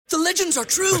The legends are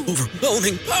true.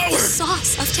 Overwhelming power!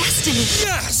 Sauce of destiny.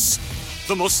 Yes!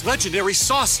 The most legendary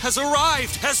sauce has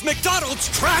arrived as McDonald's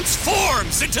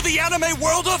transforms into the anime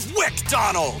world of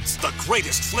WickDonald's. The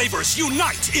greatest flavors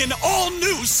unite in all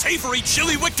new savory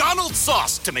chili McDonald's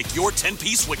sauce to make your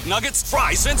 10-piece Wick Nuggets,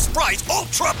 fries, and Sprite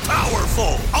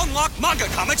ultra-powerful. Unlock manga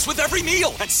comics with every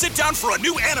meal and sit down for a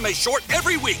new anime short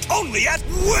every week only at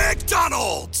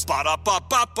WickDonald's.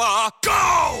 Ba-da-ba-ba-ba,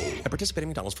 go! At participating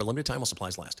McDonald's for a limited time while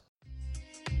supplies last.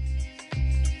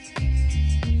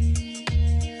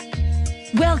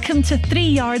 Welcome to 3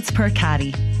 Yards Per Carry,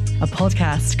 a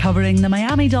podcast covering the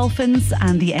Miami Dolphins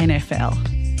and the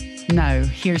NFL. Now,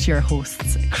 here's your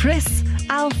hosts, Chris,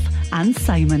 Alf, and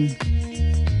Simon.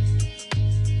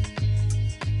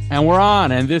 And we're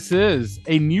on, and this is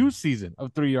a new season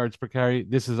of 3 Yards Per Carry.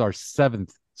 This is our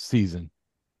 7th season.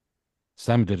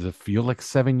 Simon, does it feel like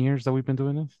 7 years that we've been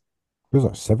doing this? Feels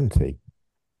like 70.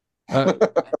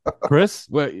 Chris,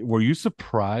 were you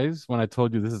surprised when I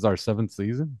told you this is our 7th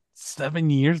season? 7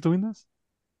 years doing this?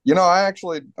 You know, I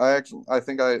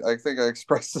think I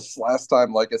expressed this last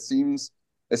time. Like it seems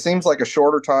like a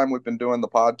shorter time we've been doing the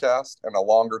podcast and a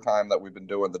longer time that we've been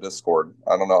doing the Discord.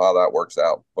 I don't know how that works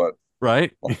out, but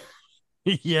right?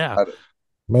 Yeah.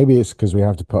 Maybe it's because we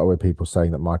have to put away people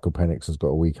saying that Michael Penix has got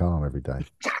a weak arm every day.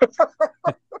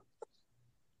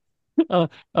 I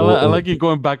like you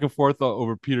going back and forth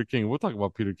over Peter King. We'll talk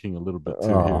about Peter King a little bit too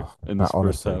here in this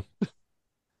first half.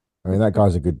 I mean, that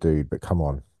guy's a good dude, but come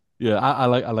on. Yeah, I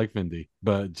like Vindy,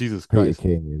 but Jesus Christ,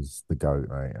 Peter King is the GOAT,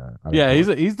 right? Yeah,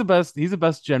 he's the best. He's the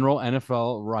best general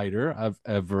NFL writer I've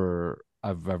ever.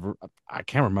 I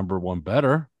can't remember one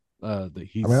better. I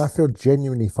feel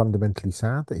genuinely fundamentally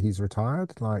sad that he's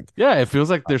retired. Yeah, it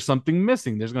feels like there's something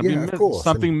missing. There's going to be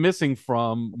something missing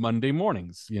from Monday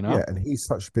mornings, you know? Yeah, and he's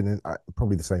been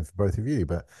probably the same for both of you,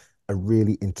 but a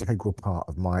really integral part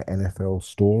of my NFL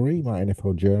story, my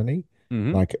NFL journey.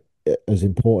 Mm-hmm. Like, as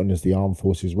important as the Armed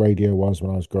Forces radio was when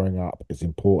I was growing up, as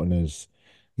important as,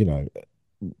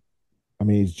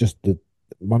 it's just the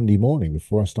Monday morning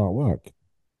before I start work.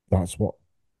 That's what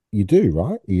you do,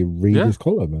 right? You read his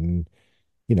column, and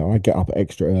I get up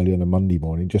extra early on a Monday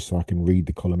morning just so I can read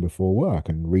the column before work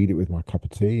and read it with my cup of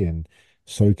tea and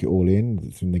soak it all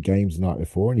in from the games the night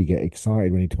before. And you get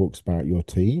excited when he talks about your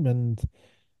team and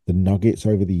the Nuggets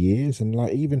over the years, and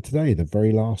like even today, the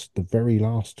very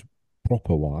last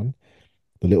proper one,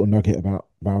 the little nugget about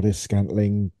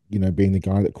Valdez-Scantling, being the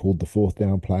guy that called the fourth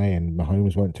down play, and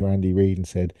Mahomes went to Andy Reid and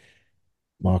said,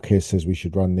 Marquez says we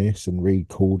should run this, and Reid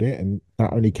called it, and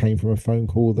that only came from a phone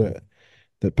call that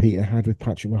Peter had with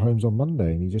Patrick Mahomes on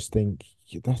Monday, and you just think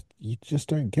you just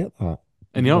don't get that.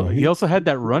 And he also had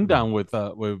that rundown with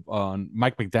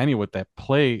Mike McDaniel with that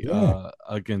play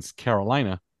against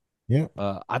Carolina. Yeah,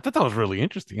 I thought that was really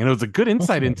interesting, and it was a good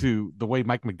insight into the way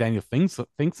Mike McDaniel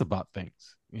thinks about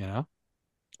things. I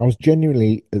was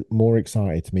genuinely more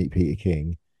excited to meet Peter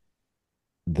King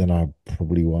than I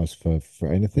probably was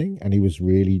for anything. And he was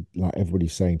really, like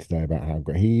everybody's saying today about how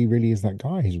great he really is, that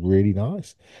guy. He's really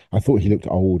nice. I thought he looked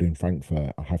old in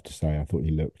Frankfurt, I have to say. I thought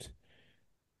he looked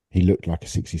like a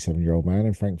 67-year-old man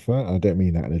in Frankfurt. I don't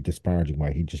mean that in a disparaging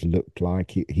way. He just looked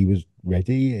like he was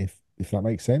ready, if that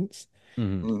makes sense.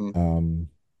 Mm-hmm.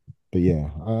 But yeah,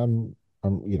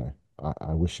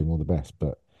 I wish him all the best,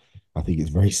 but I think it's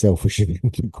very selfish of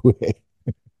him to quit.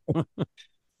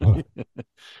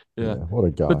 Yeah, what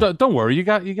a guy! But don't worry, you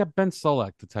got Ben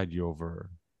Solak to tide you over.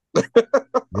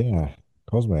 Yeah,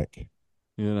 cosmic.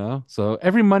 So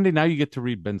every Monday now you get to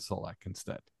read Ben Solak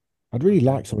instead. I'd really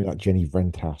like somebody like Jenny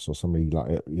Vrentas or somebody like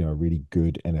a really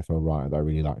good NFL writer that I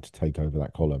really like to take over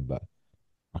that column, but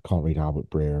I can't read Albert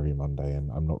Breer every Monday, and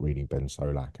I'm not reading Ben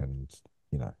Solak, and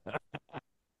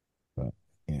but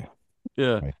yeah.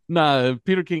 Yeah. Right. Nah,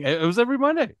 Peter King, it was every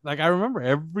Monday. Like I remember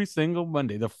every single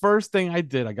Monday. The first thing I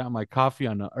did, I got my coffee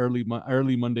on an early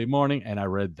Monday morning, and I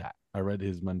read that. I read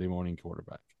his Monday morning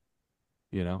quarterback.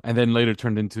 And then later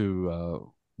turned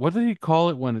into what did he call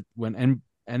it when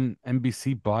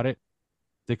NBC bought it?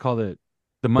 They called it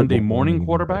the Monday morning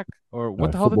quarterback, or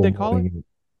what the hell did they call it?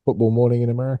 Football Morning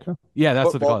in America. Yeah,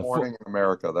 that's Football what they call it. Morning in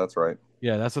America. That's right.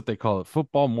 Yeah, that's what they call it.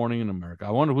 Football Morning in America. I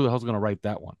wonder who the hell's going to write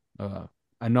that one.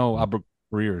 I know Albert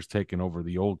Breer is taking over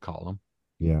the old column.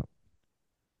 Yeah.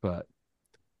 But,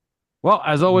 well,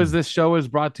 as always, this show is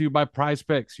brought to you by Prize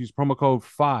Picks. Use promo code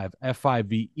 5,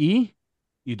 F-I-V-E.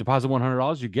 You deposit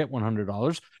 $100, you get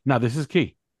 $100. Now, this is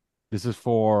key. This is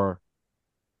for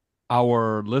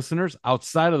our listeners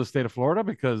outside of the state of Florida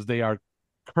because they are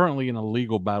currently in a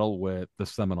legal battle with the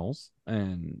Seminoles.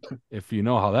 And if you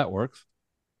know how that works,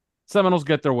 Seminoles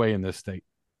get their way in this state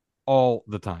all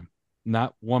the time.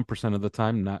 not 1% of the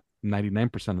time, not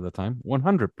 99% of the time,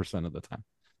 100% of the time.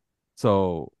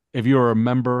 So if you're a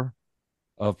member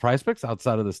of PrizePicks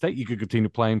outside of the state, you could continue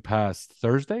playing past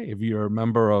Thursday. If you're a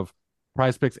member of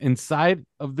PrizePicks inside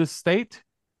of this state,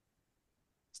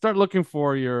 start looking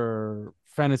for your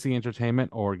fantasy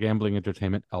entertainment or gambling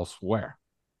entertainment elsewhere.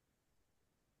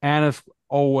 And as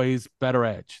always, Better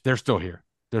Edge. They're still here.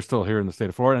 They're still here in the state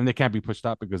of Florida, and they can't be pushed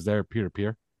out because they're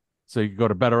peer-to-peer. So you can go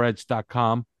to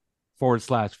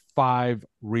betteredge.com/5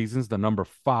 reasons, the number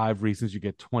 5 reasons. You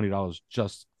get $20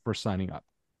 just for signing up.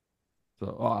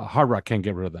 So Hard Rock can't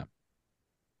get rid of them.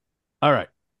 All right.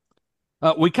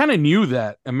 We kind of knew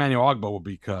that Emmanuel Ogba would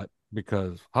be cut,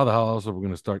 because how the hell else are we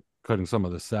going to start cutting some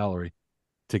of the salary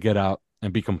to get out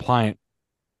and be compliant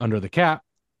under the cap?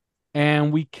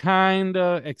 And we kind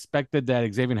of expected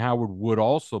that Xavier Howard would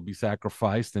also be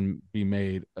sacrificed and be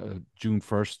made a June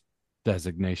 1st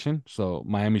designation. So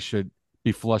Miami should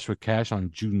be flush with cash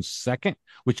on June 2nd,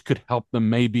 which could help them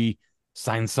maybe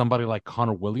sign somebody like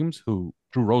Connor Williams, who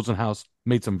Drew Rosenhaus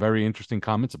made some very interesting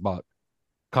comments about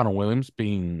Connor Williams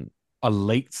being a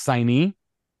late signee.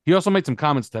 He also made some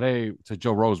comments today to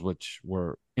Joe Rose, which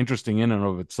were interesting in and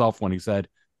of itself, when he said,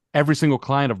 every single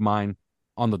client of mine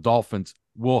on the Dolphins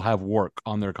will have work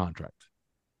on their contract.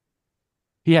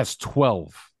 He has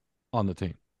 12 on the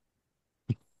team.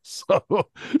 So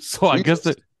I guess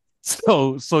that,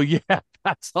 so yeah,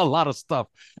 that's a lot of stuff.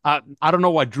 I don't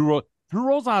know why Drew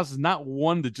Rosenhaus is not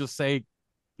one to just say,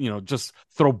 just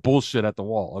throw bullshit at the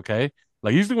wall. Okay.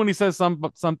 Like, usually when he says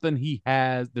something,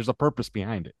 there's a purpose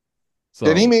behind it. So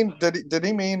did he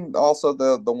mean also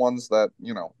the ones that,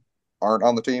 aren't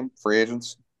on the team, free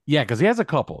agents? Yeah, because he has a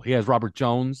couple. He has Robert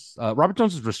Jones. Robert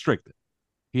Jones is restricted.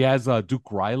 He has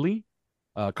Duke Riley.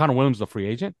 Connor Williams is a free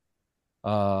agent.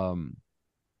 I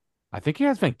think he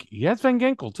has Van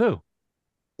Ginkel too.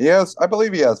 Yes, I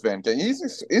believe he has Van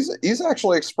Ginkel. He's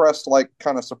actually expressed like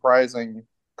kind of surprising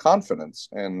confidence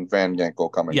in Van Ginkel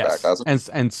coming back, hasn't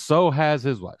he? And so has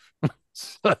his wife.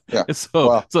 Yeah.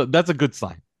 So that's a good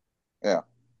sign. Yeah,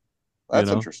 that's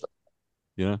interesting.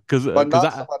 But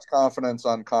not so much confidence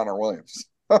on Connor Williams.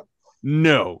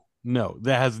 No,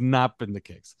 that has not been the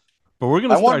case. But we're going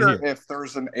to start here. I wonder if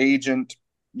there's an agent,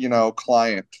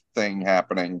 client thing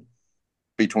happening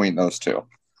between those two.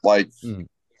 Like, it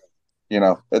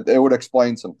would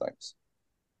explain some things.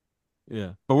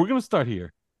 Yeah, but we're going to start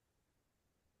here.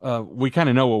 We kind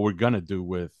of know what we're going to do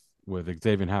with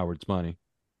Xavier Howard's money.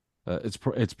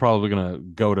 It's probably going to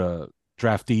go to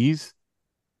draftees,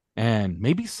 and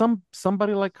maybe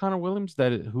somebody like Connor Williams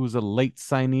who's a late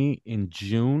signee in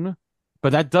June.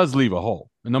 But that does leave a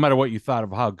hole. And no matter what you thought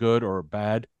of how good or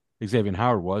bad Xavier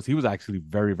Howard was, he was actually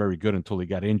very, very good until he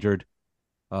got injured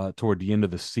toward the end of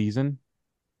the season.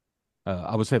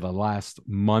 I would say the last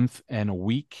month and a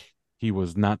week, he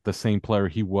was not the same player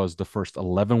he was the first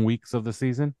 11 weeks of the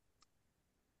season.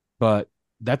 But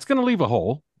that's going to leave a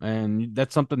hole, and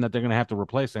that's something that they're going to have to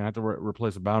replace. They're going to have to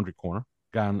replace a boundary corner,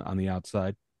 guy on the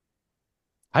outside.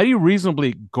 How do you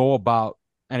reasonably go about,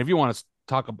 and if you want to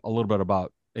talk a little bit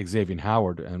about Xavier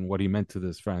Howard and what he meant to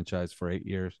this franchise for 8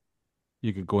 years,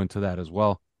 you could go into that as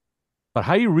well. But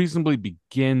how do you reasonably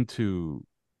begin to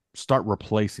start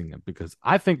replacing him? Because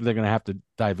I think they're going to have to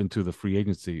dive into the free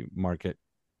agency market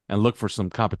and look for some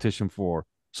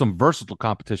versatile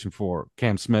competition for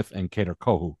Cam Smith and Kader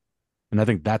Kohou. And I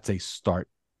think that's a start.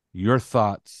 Your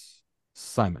thoughts,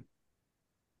 Simon?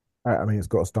 I mean, it's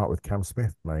got to start with Cam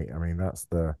Smith, mate. I mean,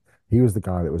 he was the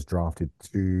guy that was drafted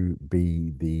to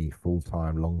be the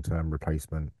full-time, long-term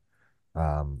replacement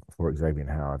for Xavier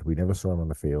Howard. We never saw him on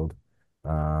the field,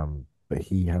 but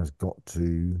he's got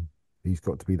to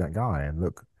be that guy. And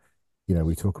look,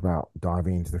 we talk about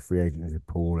diving into the free agency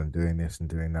pool and doing this and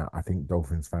doing that. I think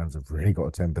Dolphins fans have really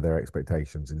got to temper their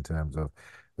expectations in terms of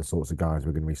the sorts of guys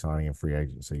we're going to be signing in free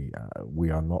agency. We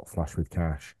are not flush with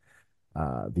cash.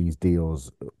 These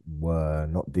deals were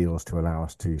not deals to allow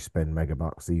us to spend mega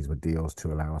bucks. These were deals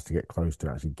to allow us to get close to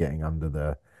actually getting under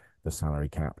the salary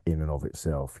cap in and of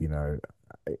itself.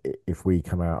 If we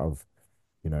come out of,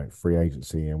 free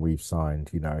agency and we've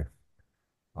signed,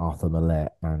 Arthur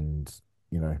Millette and,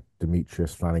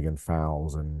 Demetrius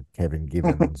Flannigan-Fowles and Kevin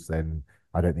Givens, then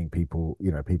I don't think people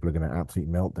are going to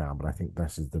absolutely meltdown. But I think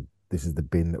this is the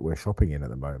bin that we're shopping in at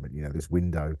the moment. This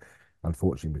window,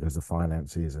 unfortunately, because of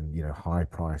finances and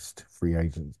high-priced free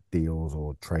agent deals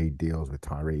or trade deals with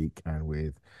Tyreek and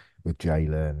with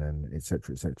Jalen and et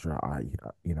cetera,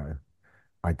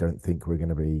 I don't think we're going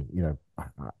to be.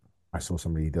 I saw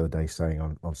somebody the other day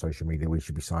saying on social media we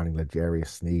should be signing L'Jarius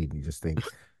Sneed, and you just think,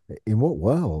 in what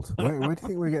world? Where do you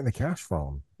think we're getting the cash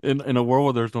from? In a world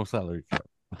where there's no salary cap.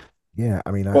 Yeah,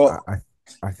 I mean, Well,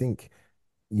 I think,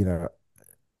 you know,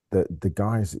 the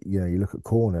guys, you look at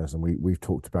corners, and we've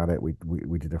talked about it. We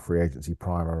did a free agency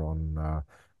primer on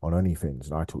OnlyFins,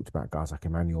 and I talked about guys like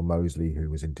Emmanuel Mosley, who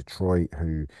was in Detroit,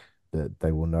 who that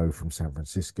they will know from San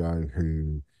Francisco,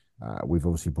 who we've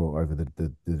obviously brought over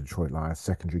the Detroit Lions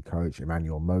secondary coach,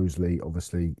 Emmanuel Mosley,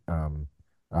 obviously,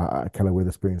 Keller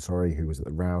Witherspoon, sorry, who was at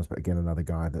the Rams, but again, another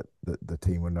guy that the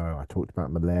team will know. I talked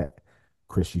about Millette.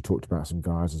 Chris, you talked about some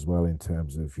guys as well in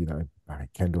terms of, I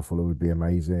think Kendall Fuller would be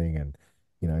amazing, and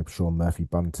Sean Murphy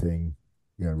Bunting,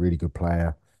 really good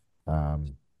player. But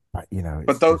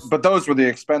it's just those were the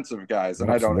expensive guys,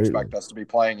 and I don't absolutely, expect us to be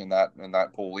playing in that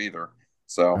pool either.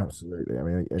 So absolutely. I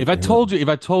mean, If I told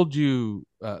you,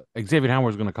 Xavier Howard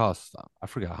was going to cost, I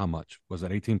forget how much, was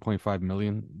that 18.5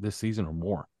 million this season or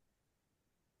more?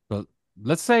 But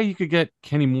let's say you could get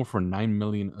Kenny Moore for 9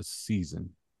 million a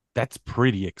season. That's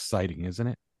pretty exciting, isn't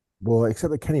it? well,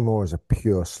 except that Kenny Moore is a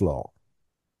pure slot.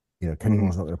 Kenny mhm.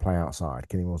 Moore's not going to play outside.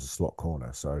 Kenny Moore's a slot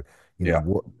corner. So, Yeah.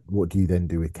 what do you then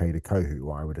do with Kader Kohu,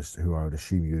 who I would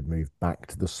assume you would move back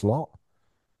to the slot?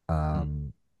 Mm.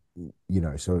 Um,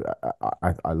 so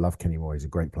I love Kenny Moore. He's a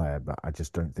great player, but I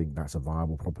just don't think that's a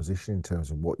viable proposition in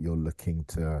terms of what you're looking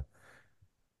to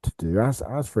do. As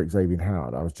for Xavier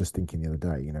Howard, I was just thinking the other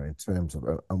day, in terms of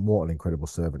and what an incredible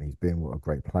servant he's been, what a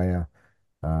great player.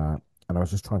 And I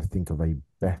was just trying to think of a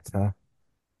better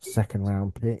second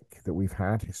round pick that we've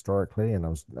had historically, and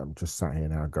I'm just sat here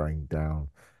now going down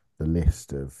the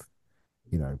list of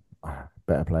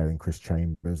better player than Chris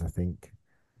Chambers, I think.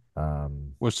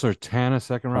 Was Sertan a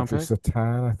second round Patrick pick?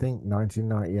 Surtain, I think,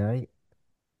 1998.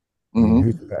 I mean, Hmm.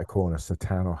 who's the better corner,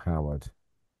 Surtain or Howard?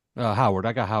 Howard.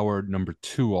 I got Howard number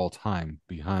 2 all time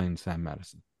behind Sam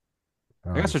Madison.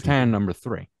 All I got right, see, Sertan number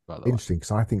 3, by the way. interesting,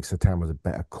 because I think Surtain was a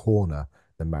better corner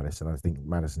than Madison. I think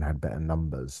Madison had better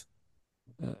numbers.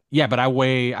 Yeah, but I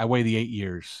weigh the 8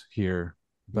 years here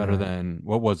better Yeah, than,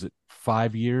 what was it,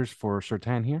 5 years for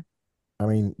Sertan here? I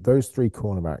mean, those three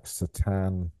cornerbacks,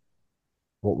 Surtain,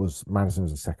 what was Madison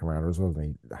was a second rounder as well,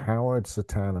 wasn't he? Howard,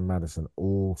 Satan, and Madison,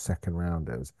 all second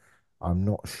rounders. I'm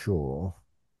not sure.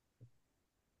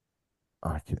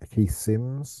 Keith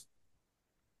Sims,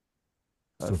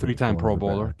 still think the 3-time corners Pro are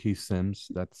Bowler better. Keith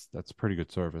Sims. That's pretty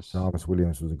good service. Jarvis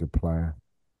Williams was a good player.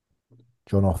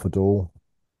 John Offerdahl,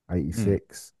 Mm.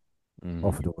 86. Hmm.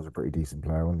 Offerdahl was a pretty decent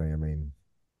player, wasn't he? I mean,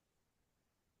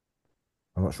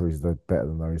 I'm not sure he's better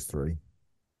than those three.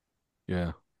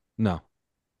 Yeah. No.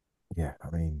 Yeah, I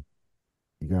mean,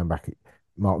 you're going back at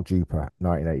Mark Duper,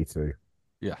 1982.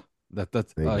 Yeah.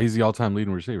 That's There you go. he's the all-time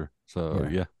leading receiver. So Yeah,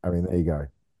 yeah. I mean, there you go.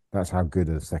 That's how good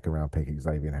a second round pick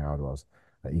Xavier Howard was.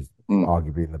 He's Mm.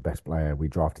 arguably the best player we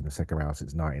drafted in the second round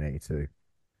since 1982.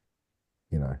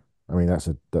 I mean, that's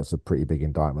a pretty big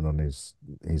indictment on his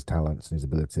talents and his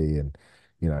ability, and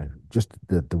just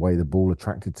the way the ball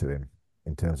attracted to him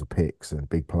in terms of picks and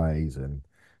big plays, and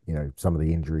some of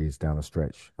the injuries down the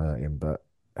stretch hurt him, but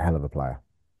a hell of a player.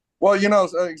 Well,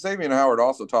 Xavier Howard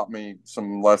also taught me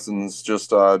some lessons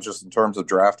just in terms of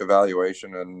draft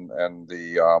evaluation and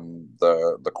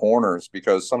the corners,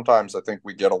 because sometimes I think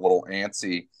we get a little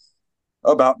antsy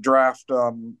about draft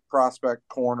prospect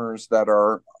corners that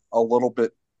are a little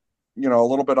bit a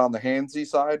little bit on the handsy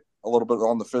side, a little bit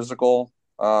on the physical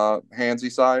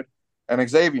handsy side, and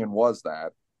Xavier was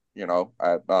that,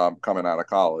 at coming out of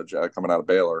college, coming out of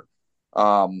Baylor,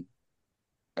 um,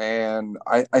 and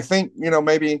I think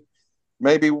maybe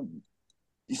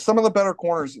some of the better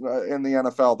corners in the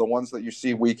NFL, the ones that you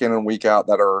see week in and week out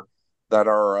that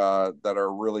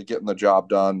are really getting the job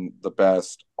done the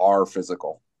best, are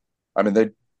physical. I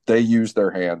mean, they use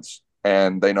their hands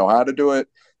and they know how to do it.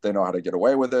 They know how to get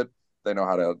away with it. They know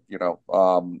how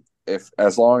to, if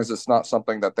as long as it's not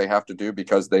something that they have to do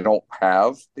because they don't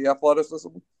have the athleticism,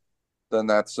 then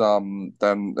that's then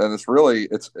it's really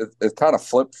it's kind of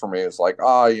flipped for me. It's like,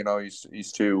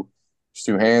 he's too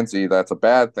handsy. That's a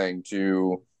bad thing.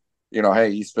 To,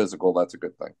 hey, he's physical. That's a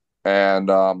good thing.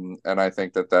 And I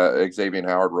think that Xavier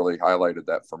Howard really highlighted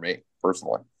that for me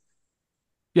personally.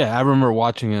 Yeah, I remember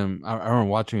watching him. I remember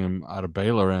watching him out of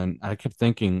Baylor, and I kept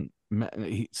thinking,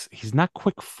 man, he's not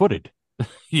quick footed,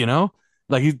 you know,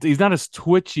 like he's not as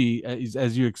twitchy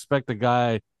as you expect a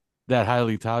guy that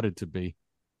highly touted to be.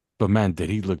 But man, did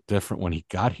he look different when he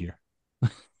got here?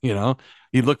 You know,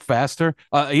 he looked faster.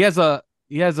 He has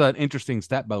an interesting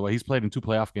stat, by the way. He's played in 2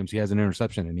 playoff games. He has an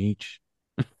interception in each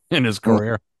in his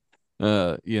career.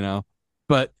 You know,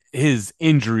 but his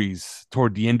injuries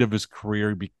toward the end of his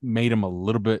career made him a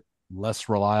little bit less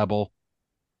reliable.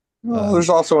 Well, there's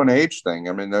also an age thing.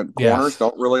 I mean, the corners Yes.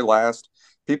 don't really last.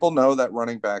 people know that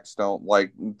running backs don't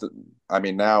like. I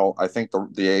mean, now I think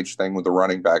the age thing with the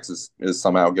running backs is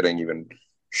somehow getting even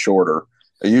shorter.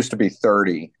 It used to be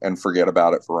 30 and forget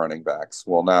about it for running backs.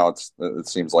 Well, now it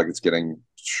seems like it's getting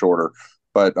shorter.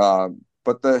 But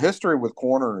the history with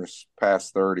corners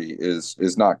past 30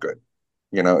 is not good.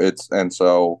 You know, it's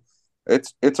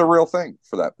a real thing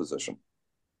for that position.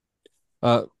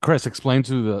 Chris, explain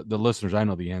to the listeners. I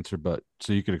know the answer, but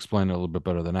so you could explain it a little bit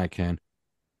better than I can.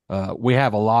 We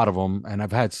have a lot of them, and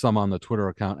I've had some on the Twitter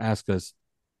account ask us,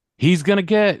 he's gonna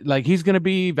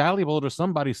be valuable to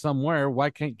somebody somewhere. Why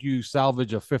can't you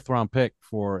salvage a 5th-round pick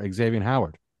for Xavier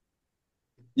Howard?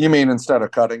 You mean instead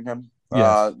of cutting him?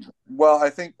 Yes. Well, I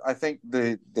think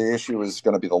the issue is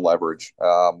going to be the leverage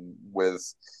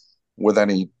with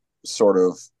any sort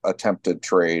of attempted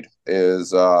trade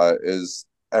is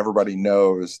everybody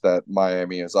knows that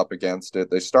Miami is up against it.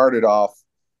 They started off,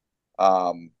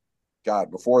 God,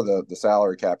 before the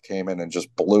salary cap came in and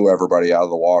just blew everybody out of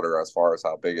the water as far as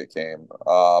how big it came.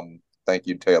 Thank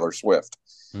you, Taylor Swift.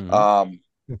 Mhm.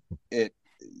 It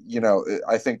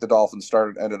I think the Dolphins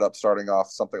ended up starting off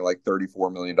something like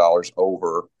 $34 million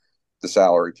over the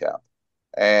salary cap.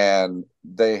 And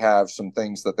they have some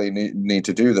things that they need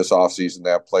to do this offseason. They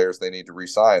have players they need to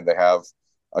re-sign. They have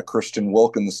a Christian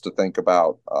Wilkins to think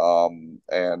about.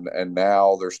 And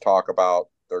now there's talk about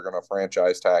they're going to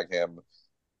franchise tag him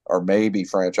or maybe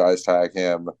franchise tag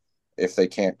him if they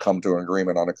can't come to an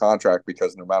agreement on a contract,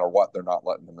 because no matter what, they're not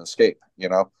letting him escape, you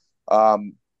know?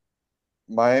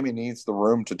 Miami needs the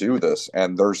room to do this,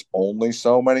 and there's only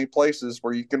so many places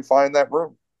where you can find that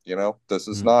room. You know, this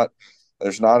is not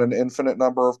there's not an infinite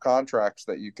number of contracts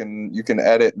that you can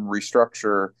edit and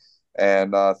restructure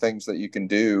and things that you can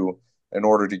do in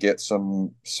order to get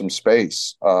some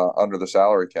space under the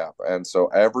salary cap. And so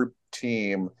every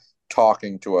team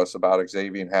talking to us about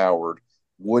Xavier Howard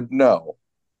would know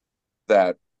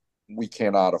that we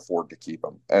cannot afford to keep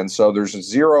him. And so there's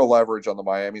zero leverage on the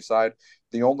Miami side.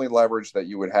 The only leverage that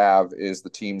you would have is the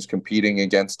teams competing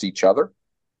against each other.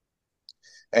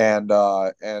 And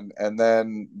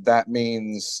then that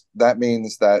means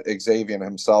that Xavier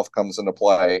himself comes into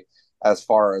play as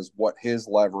far as what his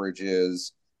leverage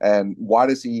is and why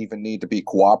does he even need to be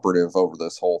cooperative over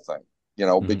this whole thing? You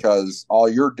know, because all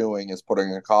you're doing is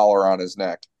putting a collar on his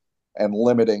neck and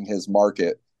limiting his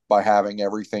market by having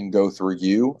everything go through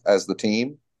you as the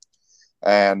team.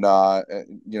 And,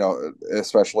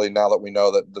 especially now that we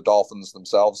know that the Dolphins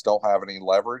themselves don't have any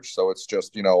leverage. So it's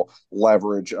just,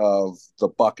 leverage of the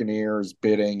Buccaneers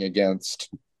bidding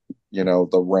against,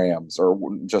 the Rams or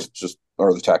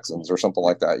or the Texans or something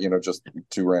like that, just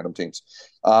two random teams.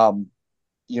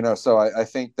 So I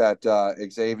think that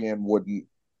Xavier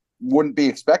wouldn't be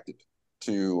expected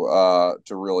to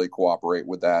really cooperate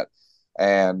with that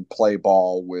and play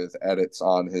ball with edits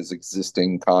on his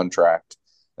existing contract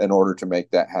in order to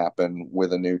make that happen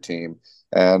with a new team.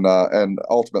 And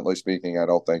ultimately speaking, I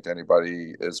don't think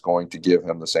anybody is going to give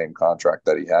him the same contract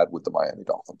that he had with the Miami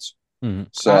Dolphins.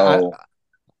 So,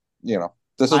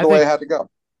 this is the way it had to go.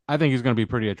 I think he's going to be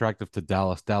pretty attractive to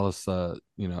Dallas. Dallas, Stephon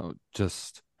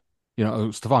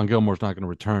Gilmore's not going to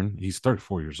return. He's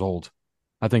 34 years old.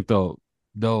 I think they'll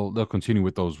continue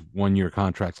with those 1-year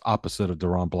contracts opposite of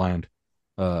Deron Bland.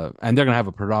 And they're going to have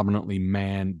a predominantly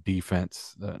man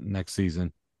defense next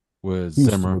season with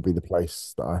Houston Zimmer. Would be the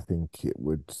place that I think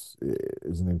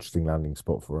is an interesting landing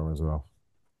spot for him as well.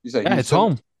 You say Houston? It's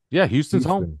home. Yeah, Houston's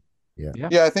home.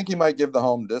 Yeah, I think he might give the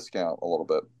home discount a little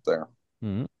bit there.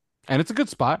 Mm-hmm. And it's a good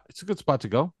spot. It's a good spot to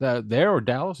go. There or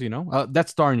Dallas, that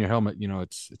star in your helmet,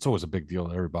 it's always a big deal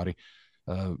to everybody.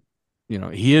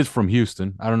 He is from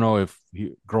Houston. I don't know if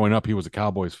growing up he was a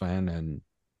Cowboys fan and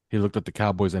he looked at the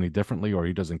Cowboys any differently or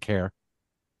he doesn't care.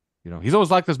 He's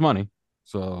always liked his money.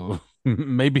 So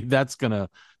maybe that's going to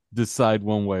decide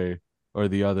one way or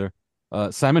the other.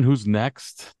 Simon, who's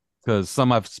next? Because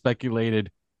some have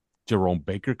speculated Jerome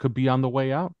Baker could be on the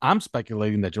way out. I'm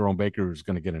speculating that Jerome Baker is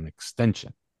going to get an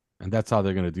extension, and that's how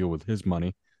they're going to deal with his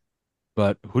money.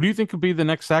 But who do you think could be the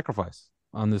next sacrifice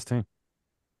on this team?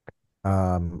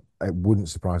 It wouldn't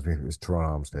surprise me if it was Teron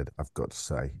Armstead, I've got to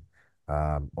say.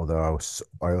 Although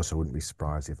I also wouldn't be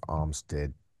surprised if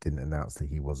Armstead didn't announce that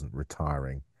he wasn't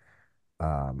retiring.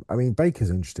 I mean, Baker's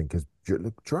interesting because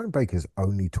Jerome Baker's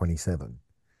only 27.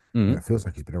 Mm-hmm. It feels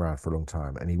like he's been around for a long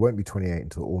time, and he won't be 28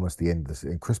 until almost the end of this.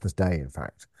 Christmas Day, in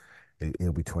fact,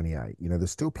 he'll be 28. There's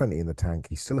still plenty in the tank.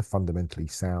 He's still a fundamentally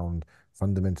sound,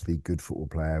 fundamentally good football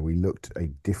player. We looked a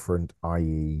different,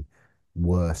 i.e.,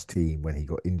 worse team when he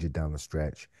got injured down the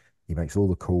stretch. He makes all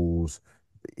the calls.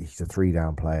 He's a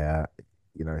 3-down player.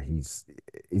 Is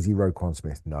he Roquan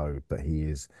Smith? No, but he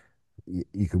is.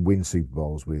 you can win Super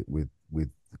Bowls with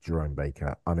Jerome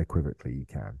Baker unequivocally. You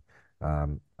can,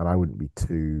 and I wouldn't be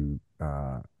too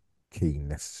keen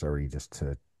necessarily just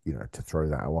to to throw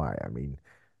that away. I mean,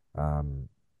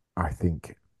 I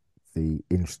think the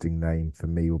interesting name for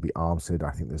me will be Armstead.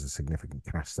 I think there's a significant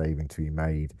cash saving to be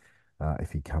made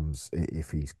if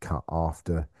he's cut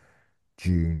after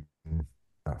June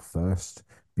 1st.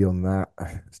 Beyond that,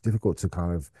 it's difficult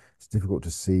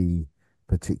to see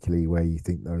particularly where you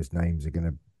think those names are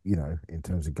going to, in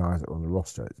terms of guys that are on the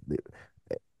roster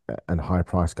and high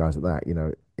price guys at that.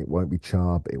 It won't be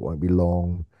Chubb, it won't be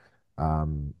Long.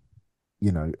 And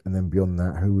then beyond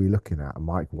that, who are we looking at?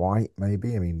 Mike White,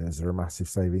 maybe. I mean, there's a massive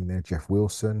saving there. Jeff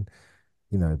Wilson.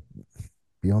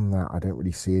 Beyond that, I don't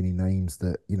really see any names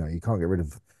that you can't get rid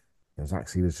of. Zach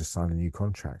Sealer's just signed a new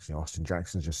contract. Austin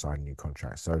Jackson's just signed a new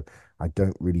contract. So I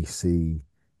don't really see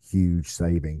huge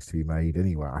savings to be made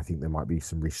anywhere. I think there might be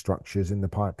some restructures in the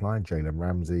pipeline. Jalen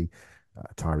Ramsey,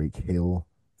 Tyreek Hill,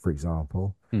 for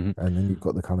example, and then you've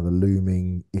got the kind of the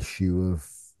looming issue of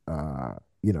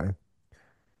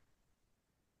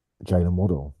Jalen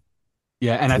Waddle.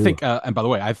 Yeah, and I think, and by the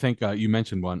way, I think you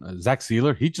mentioned one, Zach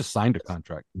Sealer. He just signed a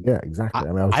contract. Yeah, exactly.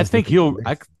 I think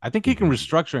I think he can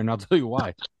restructure, and I'll tell you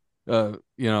why. Drew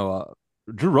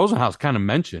Rosenhaus kind of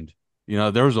mentioned,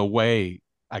 there was a way.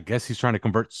 I guess he's trying to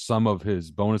convert some of his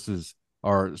bonuses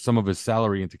or some of his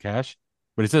salary into cash,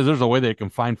 but he says there's a way they can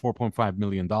find $4.5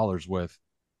 million with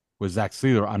Zach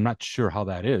Sealer. I'm not sure how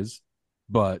that is,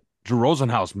 but Drew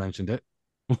Rosenhaus mentioned it,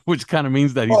 which kind of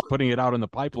means that he's putting it out in the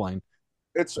pipeline.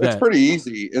 It's pretty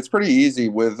easy. It's pretty easy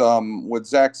with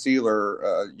Zach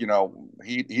Sealer.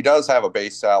 He does have a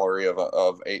base salary of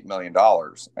 $8 million,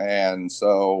 and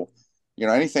so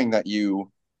anything that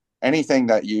you and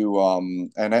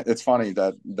it's funny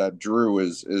that Drew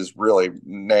is really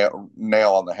nail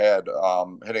on the head,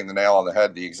 hitting the nail on the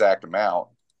head, the exact amount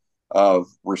of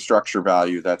restructure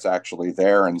value that's actually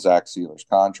there in Zach Sealer's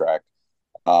contract.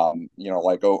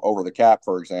 Like over the cap,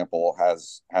 for example,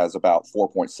 has about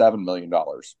 $4.7 million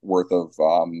worth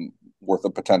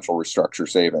of potential restructure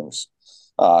savings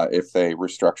if they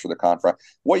restructure the contract.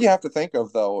 What you have to think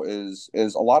of though is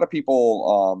a lot of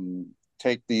people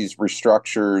take these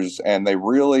restructures and they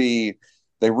really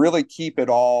keep it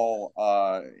all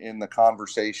in the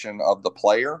conversation of the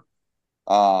player.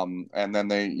 And then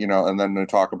they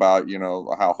talk about,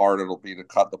 how hard it'll be to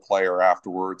cut the player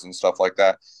afterwards and stuff like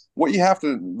that. What you have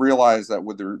to realize that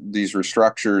with these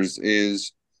restructures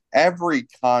is every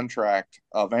contract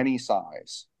of any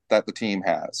size that the team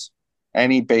has,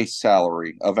 any base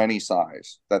salary of any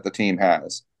size that the team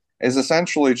has, is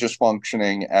essentially just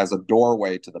functioning as a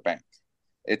doorway to the bank.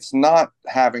 It's not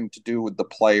having to do with the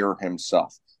player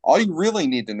himself. All you really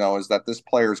need to know is that this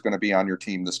player is going to be on your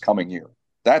team this coming year.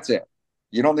 That's it.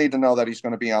 You don't need to know that he's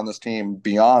going to be on this team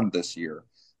beyond this year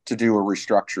to do a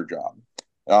restructure job.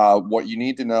 What you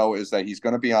need to know is that he's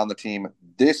going to be on the team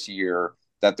this year,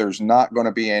 that there's not going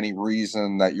to be any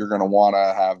reason that you're going to want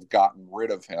to have gotten rid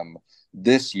of him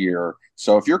this year.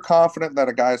 So if you're confident that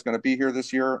a guy is going to be here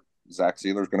this year, Zach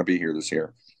Sealer is going to be here this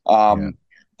year.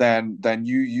 Then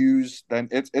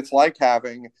it's like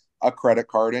having a credit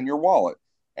card in your wallet.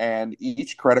 And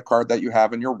each credit card that you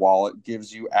have in your wallet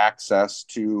gives you access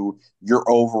to your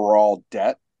overall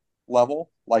debt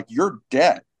level. Like your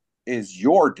debt is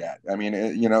your debt. I mean,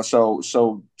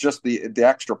 so just the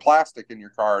extra plastic in your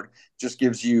card just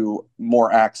gives you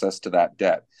more access to that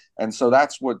debt. And so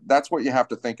that's what you have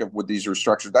to think of with these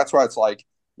restructures. That's why it's like,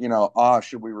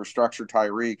 should we restructure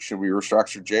Tyreek? Should we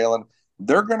restructure Jalen?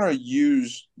 They're going to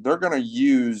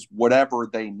use whatever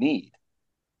they need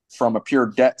from a pure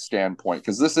debt standpoint,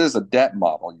 because this is a debt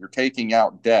model. You're taking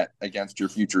out debt against your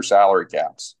future salary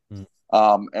caps.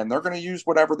 And they're going to use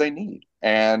whatever they need.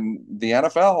 And the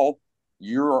NFL,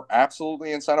 you're absolutely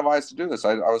incentivized to do this.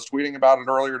 I was tweeting about it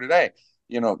earlier today.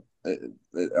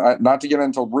 Not to get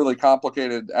into really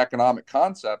complicated economic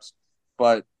concepts,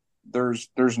 but there's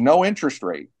no interest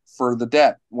rate for the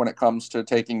debt when it comes to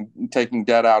taking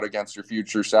debt out against your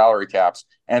future salary caps.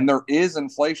 And there is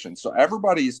inflation. So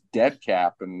everybody's dead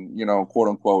cap and, quote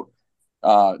unquote,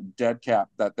 dead cap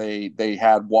that they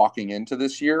had walking into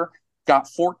this year got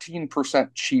 14%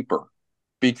 cheaper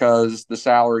because the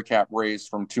salary cap raised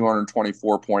from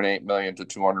 224.8 million to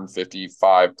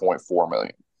 255.4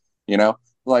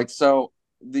 million. So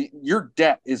your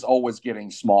debt is always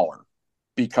getting smaller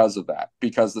because of that,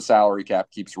 because the salary cap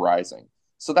keeps rising.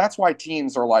 So that's why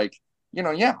teams are like, I'm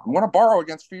going to borrow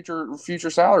against future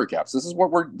salary caps. This is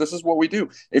what we do.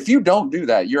 If you don't do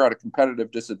that, you're at a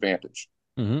competitive disadvantage,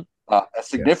 a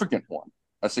significant one.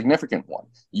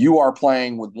 You are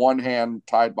playing with one hand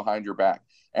tied behind your back.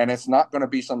 And it's not going to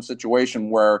be some situation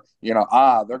where, they're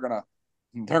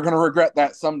going to regret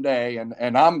that someday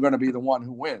and I'm going to be the one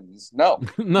who wins. No,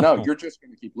 you're just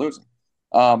going to keep losing.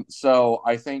 So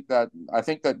I think that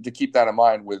to keep that in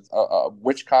mind with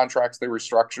which contracts they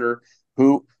restructure,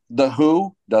 who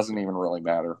doesn't even really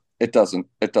matter. It doesn't.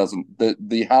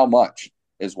 The how much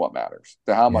is what matters.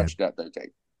 The how much debt they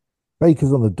take.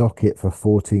 Baker's on the docket for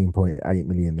 14.8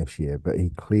 million this year, but he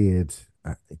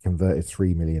converted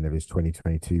 3 million of his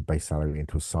 2022 base salary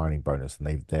into a signing bonus, and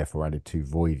they've therefore added 2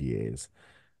 void years.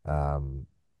 I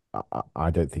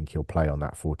don't think he'll play on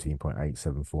that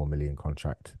 14.874 million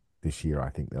contract this year.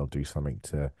 I think they'll do something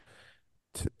to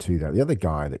that. The other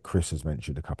guy that Chris has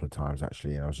mentioned a couple of times,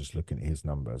 actually, and I was just looking at his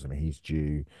numbers. I mean, he's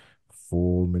due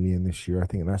 4 million this year, I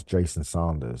think, and that's Jason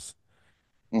Sanders.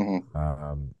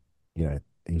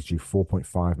 He's due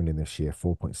 4.5 million this year,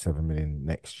 4.7 million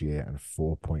next year, and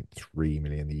 4.3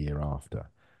 million the year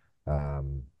after.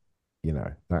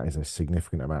 That is a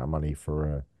significant amount of money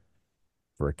for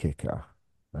a kicker.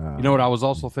 You know what I was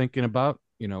also thinking about?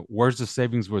 Where's the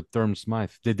savings with Durham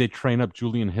Smythe? Did they train up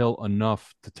Julian Hill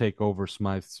enough to take over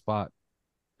Smythe's spot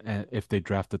if they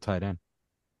draft a tight end?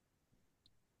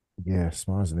 Yeah,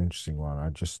 Smythe's an interesting one. I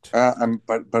just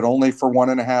but only for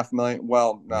 $1.5 million.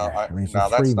 Well, no,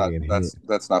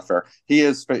 that's not fair. He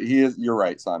is. You're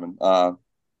right, Simon. For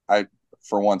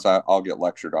once I'll get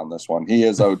lectured on this one. He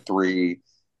is owed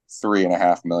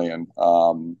 $3.5 million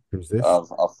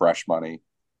of fresh money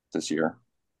this year.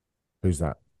 Who's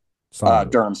that?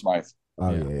 Durham Smythe.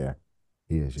 Oh yeah.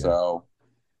 He is. Yeah. So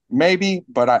maybe,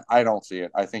 but I don't see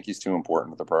it. I think he's too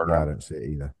important to the program. Yeah, I don't see it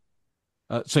either.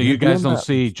 So you guys don't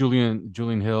see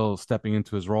Julian Hill stepping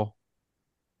into his role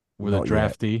with a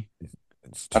draftee?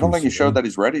 I don't think he showed that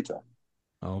he's ready to.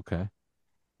 Oh, okay.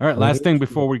 All right. Last thing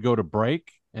before we go to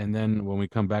break, and then when we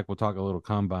come back, we'll talk a little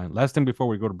combine. Last thing before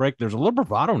we go to break, there's a little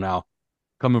bravado now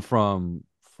coming from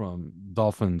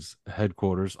Dolphins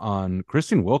headquarters on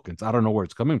Christian Wilkins. I don't know where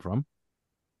it's coming from.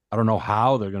 I don't know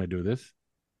how they're going to do this,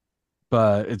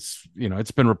 but it's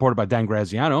been reported by Dan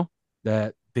Graziano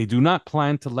that they do not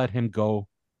plan to let him go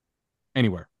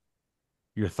anywhere.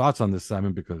 Your thoughts on this,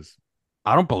 Simon? Because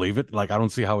I don't believe it. Like, I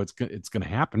don't see how it's going to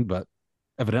happen, but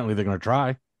evidently they're going to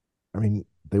try. I mean,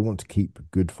 they want to keep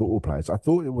good football players. I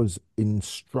thought it was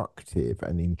instructive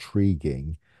and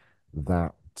intriguing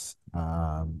that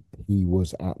he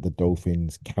was at the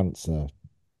Dolphins cancer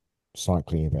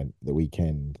cycling event the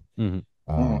weekend. Given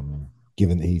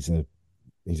that he's a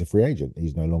free agent,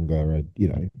 he's no longer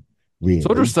really.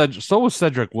 So was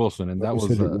Cedric Wilson, and that was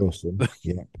Cedric Wilson.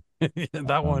 Yeah,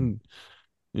 that one.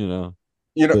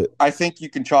 I think you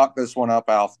can chalk this one up,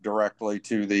 Alf, directly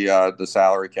to the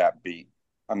salary cap beat.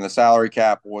 I mean, the salary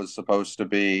cap was supposed to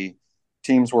be.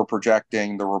 Teams were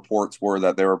projecting. The reports were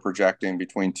that they were projecting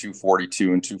between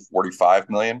 242 and 245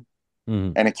 million,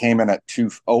 and it came in at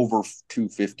over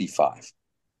 255,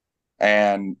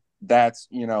 and that's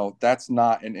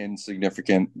not an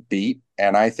insignificant beat.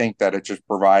 And I think that it just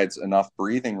provides enough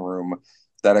breathing room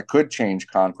that it could change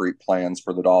concrete plans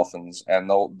for the Dolphins, and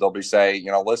they'll be say,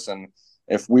 listen,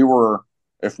 if we were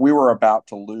about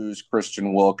to lose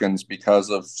Christian Wilkins because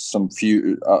of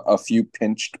a few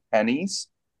pinched pennies.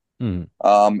 In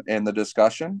the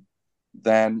discussion,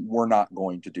 then we're not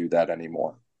going to do that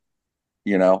anymore,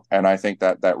 and I think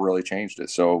that really changed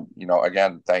it. So,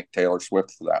 again, thank Taylor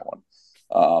Swift for that one.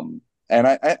 And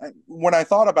I when I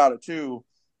thought about it too,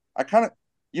 I kind of,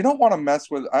 you don't want to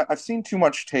mess with, I've seen too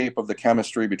much tape of the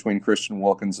chemistry between Christian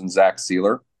Wilkins and Zach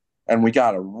Sealer, and we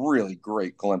got a really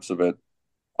great glimpse of it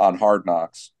on Hard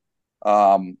Knocks.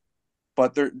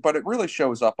 But it really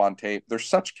shows up on tape. There's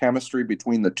such chemistry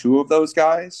between the two of those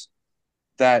guys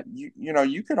that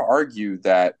you could argue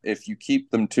that if you keep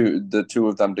the two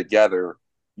of them together,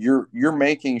 you're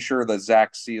making sure that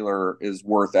Zach Sealer is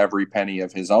worth every penny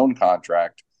of his own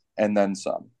contract and then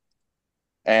some.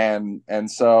 And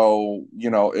so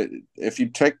if you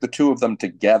take the two of them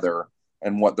together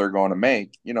and what they're going to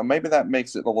make, maybe that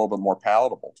makes it a little bit more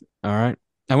palatable. All right,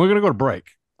 and we're gonna go to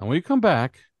break, and when we come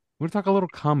back, we're gonna talk a little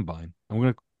combine, and we're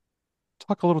gonna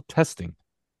talk a little testing.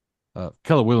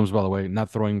 Keller Williams, by the way, not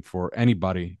throwing for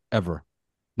anybody ever.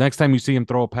 Next time you see him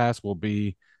throw a pass will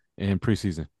be in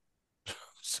preseason.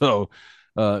 So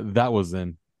that was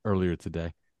in earlier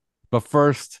today. But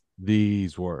first,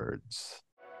 these words.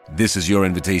 This is your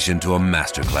invitation to a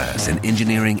masterclass in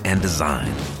engineering and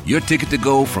design. Your ticket to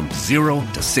go from 0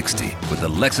 to 60 with the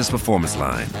Lexus Performance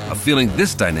Line. A feeling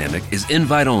this dynamic is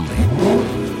invite only.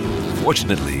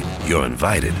 Fortunately, you're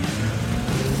invited.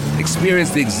 Experience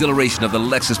the exhilaration of the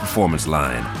Lexus Performance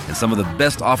Line and some of the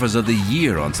best offers of the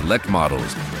year on select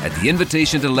models at the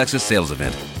Invitation to Lexus sales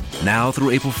event, Now through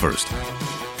April 1st.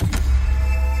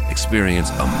 Experience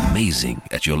amazing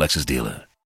at your Lexus dealer.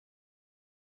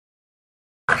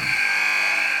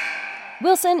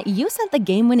 Wilson, you sent the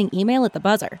game-winning email at the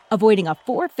buzzer, avoiding a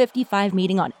 4:55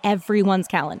 meeting on everyone's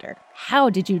calendar. How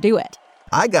did you do it?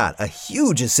 I got a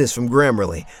huge assist from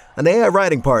Grammarly, an AI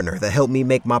writing partner that helped me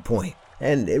make my point.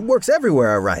 And it works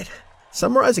everywhere I write.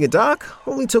 Summarizing a doc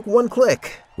only took one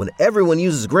click. When everyone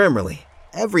uses Grammarly,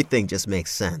 everything just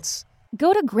makes sense.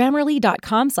 Go to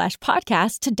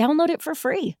Grammarly.com/podcast to download it for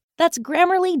free. That's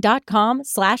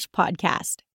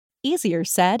Grammarly.com/podcast. Easier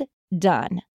said,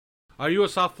 done. Are you a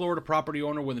South Florida property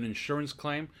owner with an insurance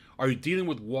claim? Are you dealing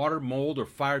with water, mold, or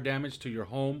fire damage to your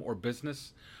home or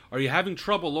business? Are you having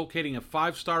trouble locating a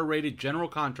 5-star rated general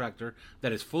contractor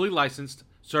that is fully licensed,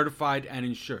 certified, and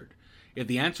insured? If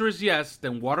the answer is yes,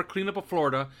 then Water Cleanup of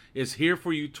Florida is here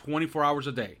for you 24 hours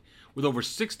a day. With over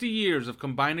 60 years of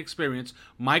combined experience,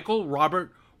 Michael,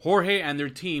 Robert, Jorge, and their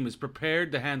team is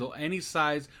prepared to handle any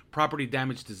size property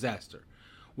damage disaster.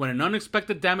 When an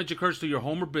unexpected damage occurs to your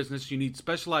home or business, you need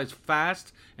specialized,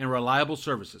 fast, and reliable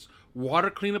services. Water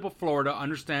Cleanup of Florida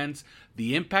understands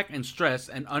the impact and stress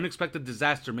an unexpected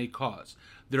disaster may cause.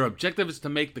 Their objective is to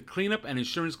make the cleanup and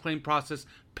insurance claim process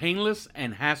painless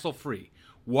and hassle-free.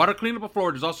 Water Cleanup of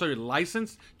Florida is also a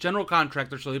licensed general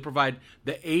contractor, so they provide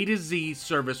the A to Z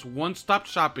service, one-stop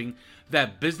shopping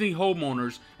that busy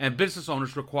homeowners and business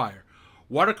owners require.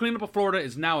 Water Cleanup of Florida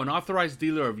is now an authorized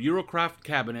dealer of Eurocraft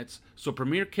cabinets, so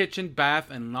premier kitchen, bath,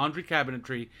 and laundry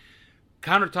cabinetry,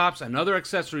 countertops, and other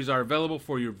accessories are available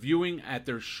for your viewing at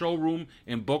their showroom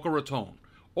in Boca Raton.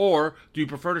 Or, do you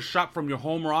prefer to shop from your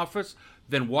home or office?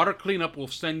 Then Water Cleanup will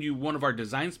send you one of our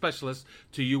design specialists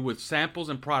to you with samples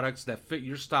and products that fit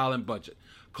your style and budget.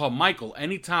 Call Michael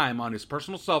anytime on his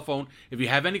personal cell phone if you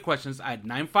have any questions at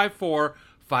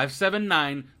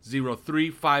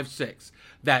 954-579-0356.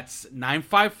 That's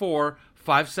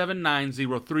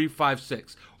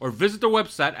 954-579-0356. Or visit their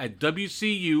website at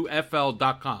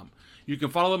wcufl.com. You can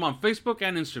follow them on Facebook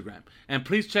and Instagram. And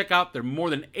please check out their more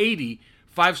than 80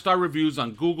 5-star reviews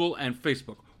on Google and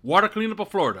Facebook. Water Cleanup of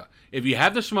Florida. If you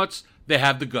have the schmutz, they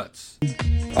have the guts.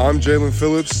 I'm Jalen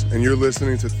Phillips, and you're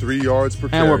listening to 3 Yards Per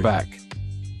Carry. And we're back.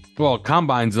 Well,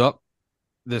 Combine's up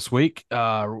this week,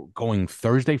 going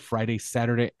Thursday, Friday,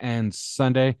 Saturday, and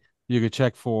Sunday. You can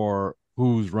check for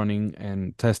who's running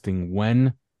and testing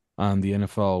when on the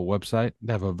NFL website.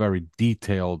 They have a very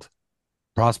detailed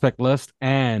prospect list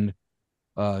and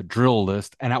drill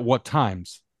list, and at what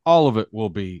times. All of it will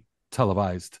be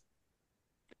televised.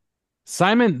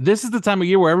 Simon, this is the time of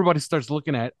year where everybody starts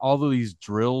looking at all of these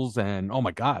drills and, oh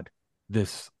my God,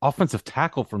 this offensive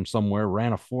tackle from somewhere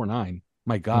ran a 4.9.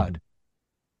 My God.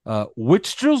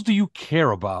 Which drills do you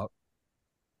care about?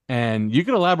 And you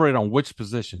can elaborate on which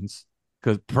positions,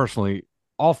 because personally,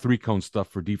 all 3-cone stuff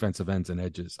for defensive ends and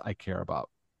edges, I care about.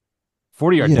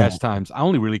 40-yard dash times, I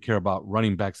only really care about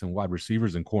running backs and wide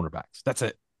receivers and cornerbacks. That's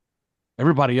it.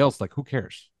 Everybody else, like, who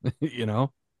cares? You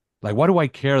know? Like, why do I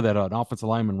care that an offensive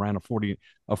lineman ran a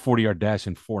 40-yard dash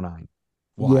in 4.9?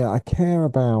 Why? Yeah, I care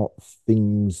about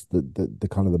things that the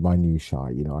kind of the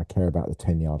minutiae. You know, I care about the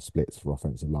 10-yard splits for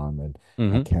offensive linemen.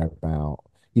 I care about,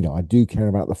 I do care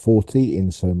about the 40 in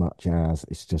so much as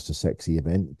it's just a sexy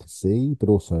event to see, but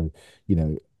also,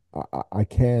 I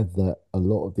care that a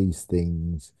lot of these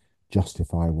things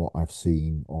justify what I've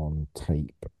seen on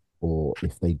tape, or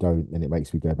if they don't, then it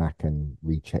makes me go back and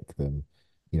recheck them.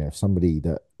 If somebody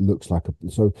that looks like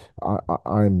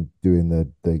I'm doing the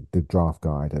draft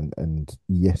guide, and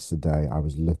yesterday I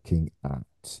was looking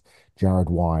at Jared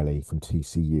Wiley from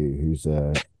TCU, who's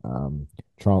a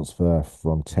transfer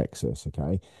from Texas.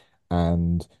 Okay,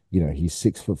 and he's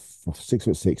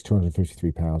 6'6",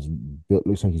 253 pounds.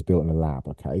 Looks like he's built in a lab.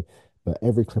 Okay, but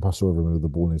every clip I saw of him with the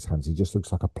ball in his hands, he just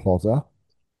looks like a plodder.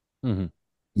 And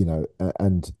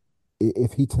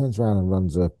if he turns around and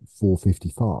runs a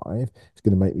 4.55, it's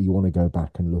going to make me want to go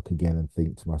back and look again and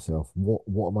think to myself,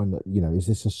 what am I not, is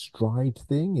this a stride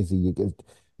thing? He's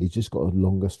just got a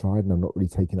longer stride and I'm not really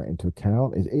taking that into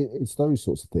account. It's those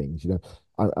sorts of things,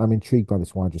 I'm intrigued by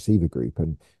this wide receiver group,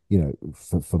 and,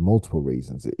 for multiple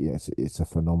reasons, it's a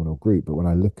phenomenal group. But when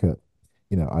I look at,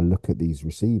 I look at these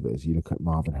receivers, you look at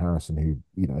Marvin Harrison, who,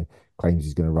 claims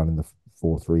he's going to run in the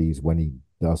 4.3s when he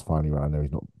does finally run. I know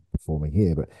he's not performing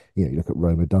here, but you look at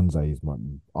Roma Dunze, he's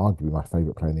arguably my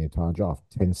favorite player in the entire draft,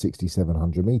 10.67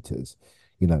 100 meters.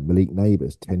 Malik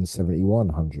Neighbors, 10.71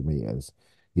 100 meters.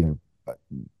 You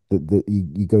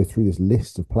go through this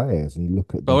list of players and you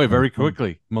look at. Oh, wait, very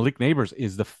quickly, Malik Neighbors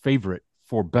is the favorite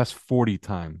for best 40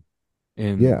 time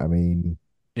in. Yeah, I mean,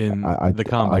 in the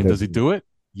combine. Does he do it?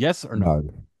 Yes or no?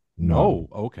 No.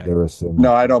 Okay. There are some.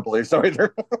 No, I don't believe so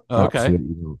either. Okay.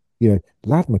 Absolutely not.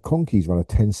 Lad McConkey's run a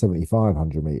 10.75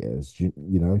 100 meters.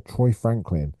 Troy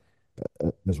Franklin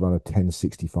has run a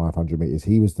 10.65 100 meters.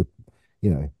 He's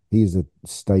a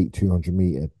state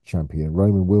 200-meter champion.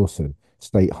 Roman Wilson,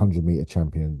 state 100-meter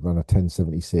champion, run a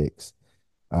 10.76.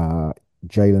 Jalen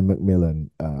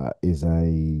McMillan is a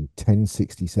 10.67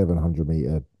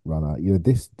 100-meter runner.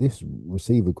 This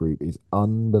receiver group is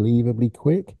unbelievably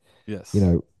quick. Yes.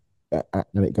 And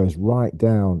it goes right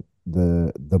down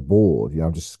the board.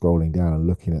 I'm just scrolling down and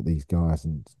looking at these guys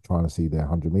and trying to see their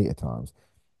 100-meter times.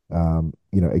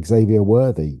 Xavier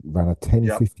Worthy ran a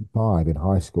 10.55 in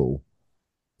high school.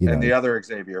 And the other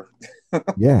Xavier.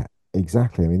 Yeah,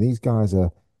 exactly. I mean, these guys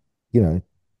are,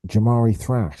 Jamari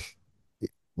Thrash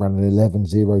ran an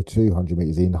 11.02 100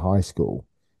 meters in high school.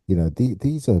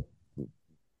 These are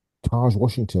Taj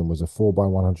Washington was a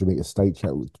 4x100 meter state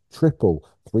triple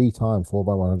 3-time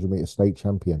 4x100 meter state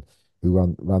champion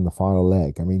who ran the final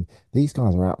leg. I mean, these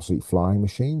guys are absolute flying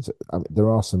machines. There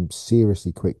are some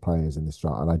seriously quick players in this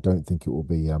draft, and I don't think it will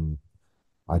be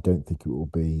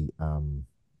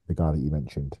the guy that you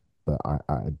mentioned, but I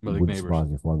wouldn't surprise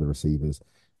me if one of the receivers.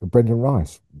 Brendan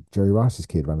Rice, Jerry Rice's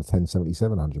kid, ran a 10.77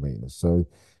 100 meters. So,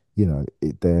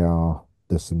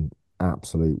 there's some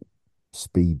absolute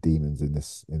speed demons in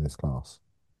this class.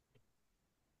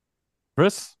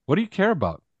 Chris, what do you care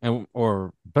about?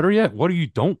 Or better yet, what do you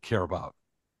don't care about?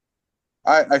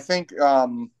 I think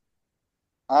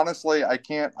honestly, I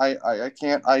can't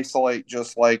isolate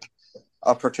just like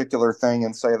a particular thing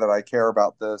and say that I care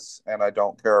about this and I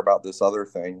don't care about this other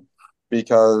thing,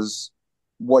 because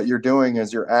what you're doing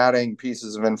is you're adding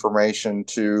pieces of information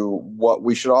to what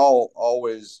we should all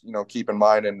always, keep in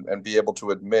mind and be able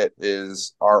to admit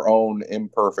is our own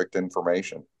imperfect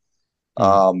information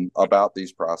about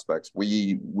these prospects.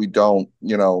 We don't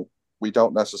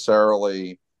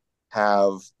necessarily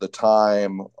have the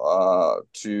time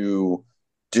to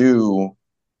do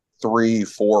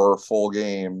 3-4 full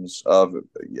games of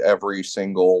every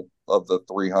single of the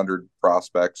 300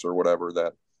 prospects or whatever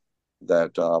that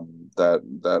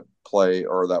play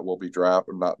or that will be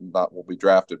drafted, not will be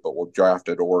drafted, but will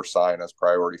drafted or sign as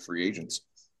priority free agents.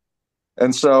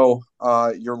 And so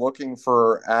you're looking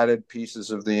for added pieces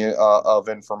of of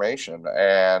information,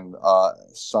 and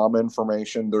some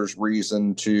information there's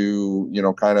reason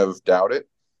to kind of doubt it,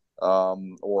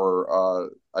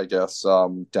 or I guess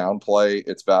downplay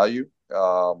its value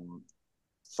for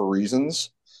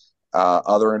reasons.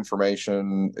 Other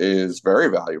information is very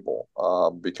valuable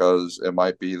because it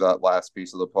might be that last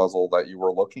piece of the puzzle that you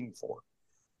were looking for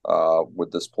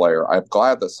with this player. I'm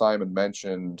glad that Simon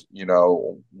mentioned,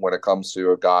 when it comes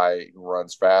to a guy who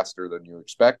runs faster than you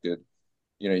expected,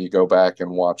 you go back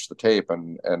and watch the tape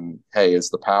and hey, is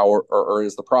the power or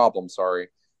is the problem,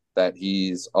 that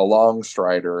he's a long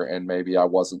strider and maybe I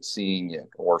wasn't seeing it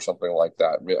or something like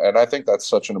that. And I think that's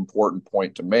such an important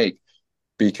point to make,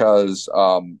 because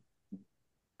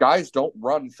guys don't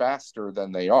run faster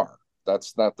than they are.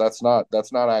 That's kind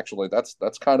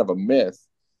of a myth.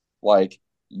 Like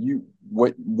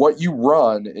what you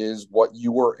run is what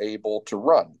you were able to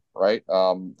run, right?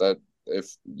 That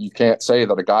if you can't say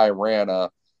that a guy ran a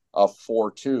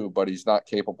 4.2, but he's not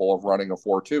capable of running a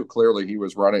 4.2. Clearly he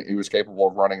was capable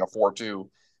of running a 4.2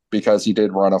 because he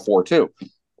did run a 4.2.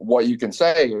 What you can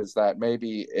say is that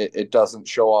maybe it doesn't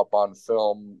show up on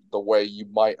film the way you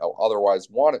might otherwise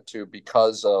want it to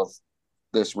because of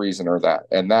this reason or that.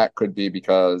 And that could be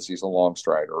because he's a long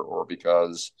strider, or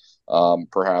because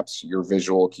perhaps your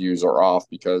visual cues are off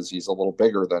because he's a little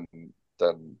bigger than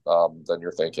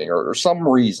you're thinking, or some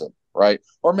reason, right?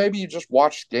 Or maybe you just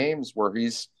watched games where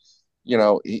he's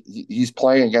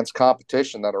playing against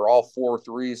competition that are all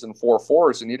 4.3s and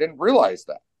 4.4s, and you didn't realize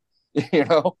that. You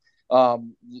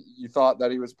thought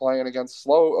that he was playing against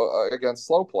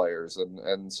slow players,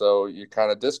 and so you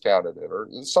kind of discounted it or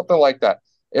something like that.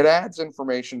 It adds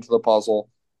information to the puzzle.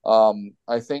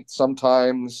 I think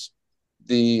sometimes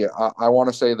I want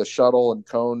to say the shuttle and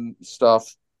cone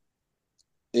stuff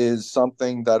is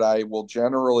something that I will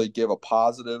generally give a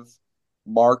positive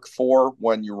mark for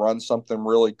when you run something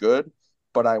really good,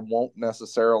 but I won't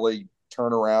necessarily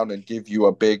turn around and give you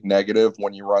a big negative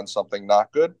when you run something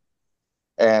not good.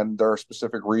 And there are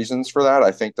specific reasons for that.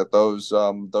 I think that those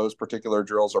particular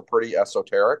drills are pretty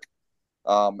esoteric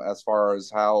as far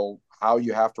as how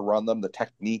you have to run them, the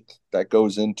technique that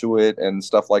goes into it and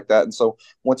stuff like that. And so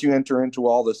once you enter into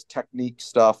all this technique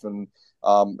stuff, and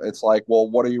it's like,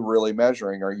 well, what are you really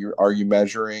measuring? Are you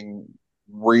measuring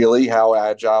really how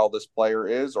agile this player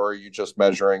is, or are you just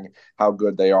measuring how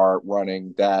good they are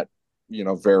running that,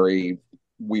 very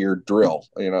weird drill.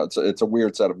 It's a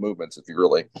weird set of movements if you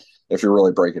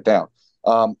really break it down.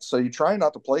 So you try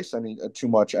not to place any too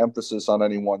much emphasis on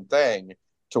any one thing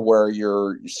to where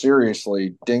you're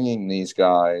seriously dinging these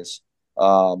guys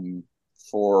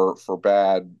for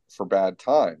bad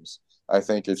times. I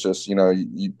think it's just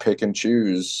you pick and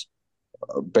choose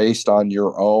based on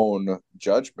your own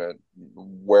judgment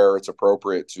where it's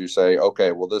appropriate to say,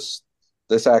 okay, well this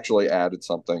actually added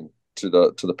something to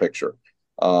the picture,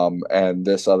 and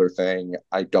this other thing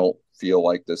I don't feel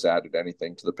like this added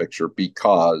anything to the picture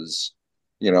because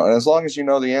and as long as you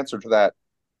know the answer to that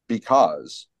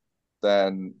because,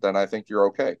 then I think you're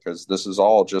okay, because this is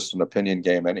all just an opinion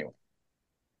game anyway.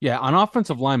 Yeah, on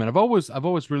offensive linemen, I've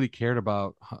always really cared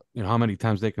about how many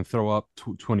times they can throw up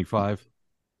 25,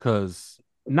 because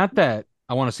not that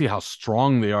I want to see how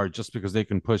strong they are just because they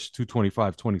can push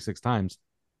 225 26 times,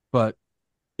 but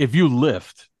if you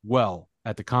lift well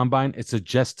at the combine, it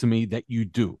suggests to me that you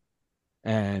do.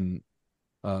 And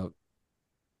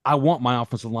I want my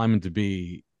offensive linemen to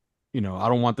be, I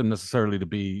don't want them necessarily to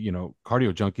be,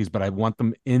 cardio junkies, but I want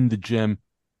them in the gym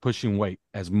pushing weight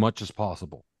as much as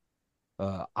possible.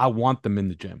 I want them in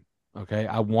the gym. Okay.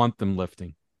 I want them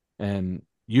lifting. And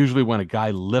usually when a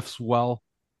guy lifts well,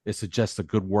 it suggests a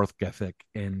good work ethic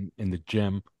in the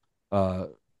gym.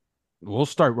 We'll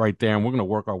start right there, and we're going to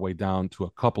work our way down to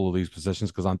a couple of these positions,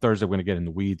 because on Thursday, we're going to get in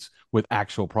the weeds with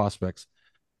actual prospects.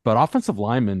 But offensive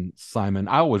linemen, Simon,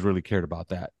 I always really cared about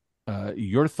that.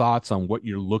 Your thoughts on what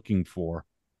you're looking for?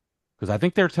 Because I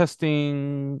think they're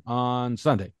testing on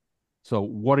Sunday. So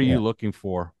what are you looking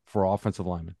for offensive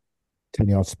linemen?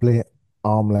 10-yard split,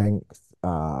 arm length,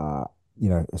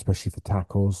 especially for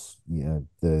tackles.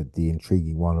 The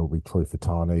intriguing one will be Troy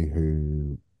Fatanu,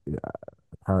 who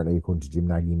apparently, according to Jim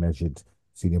Nagy,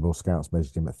 Senior Bowl Scouts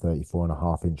measured him at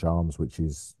 34.5-inch arms, which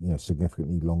is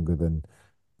significantly longer than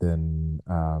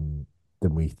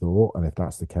we thought. And if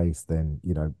that's the case, then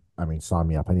sign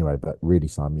me up anyway. But really,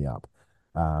 sign me up.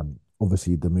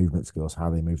 Obviously, the movement skills, how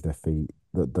they move their feet,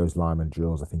 those lineman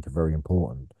drills, I think, are very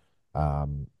important.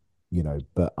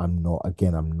 But I'm not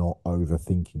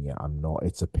overthinking it.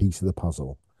 It's a piece of the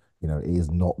puzzle. It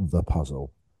is not the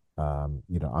puzzle. I'm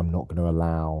not going to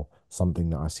allow something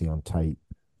that I see on tape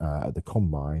at the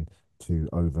combine to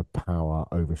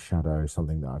overshadow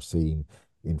something that I've seen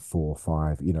in 4 or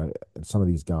 5. Some of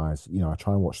these guys, I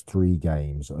try and watch 3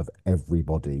 games of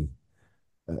everybody,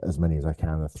 as many as I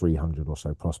can, the 300 or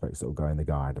so prospects that will go in the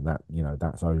guide, and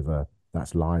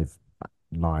that's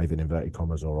live in inverted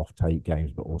commas or off tape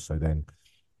games, but also then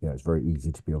it's very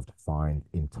easy to be able to find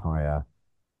entire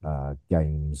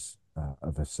games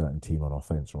of a certain team on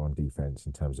offense or on defense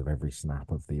in terms of every snap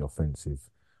of the offensive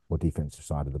or defensive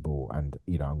side of the ball. And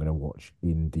I'm going to watch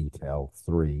in detail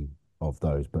 3 of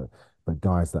those, but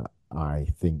guys that I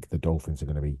think the Dolphins are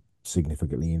going to be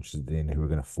significantly interested in, who are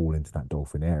going to fall into that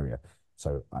Dolphin area.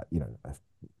 So a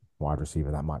wide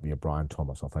receiver, that might be a Brian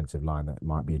Thomas. Offensive line, that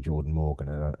might be a Jordan Morgan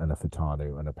and a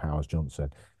Fatanu and a Powers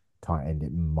Johnson. Tight end,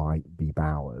 it might be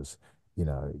Bowers.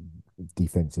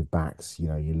 Defensive backs,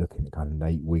 you're looking at kind of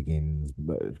Nate Wiggins,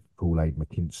 Kool-Aid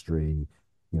McKinstry,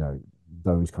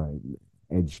 those kind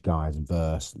of edge guys,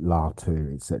 Verse,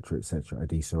 Latu, etc.,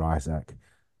 Adisa Isaac.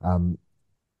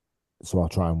 So I'll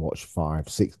try and watch 5,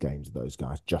 6 games of those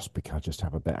guys just because I just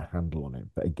have a better handle on it.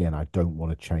 But again, I don't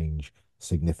want to change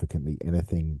significantly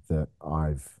anything that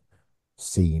I've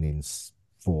seen in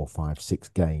 4, 5, 6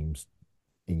 games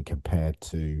in compared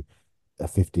to a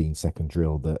 15-second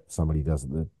drill that somebody does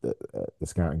at the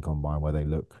scouting combine where they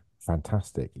look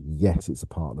fantastic. Yes, it's a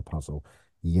part of the puzzle.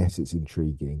 Yes, it's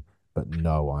intriguing, but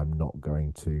no, I'm not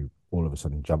going to all of a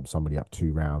sudden jump somebody up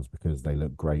 2 rounds because they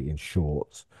look great in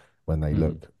shorts when they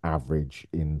look average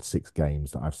in 6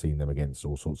 games that I've seen them against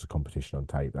all sorts of competition on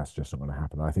tape. That's just not going to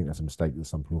happen. I think that's a mistake that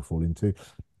some people fall into.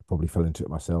 I probably fell into it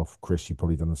myself. Chris, you've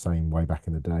probably done the same way back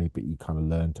in the day, but you kind of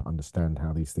learn to understand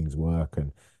how these things work.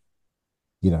 And,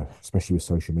 especially with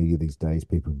social media these days,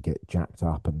 people can get jacked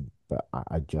up. But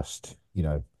I just,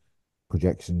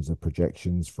 projections are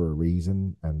projections for a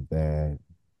reason. And they're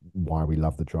why we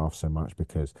love the draft so much,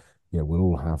 because, we'll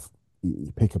all have,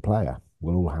 you pick a player.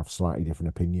 We'll all have slightly different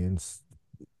opinions.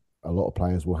 A lot of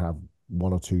players will have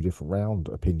 1 or 2 different round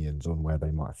opinions on where they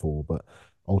might fall. But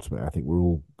ultimately, I think we're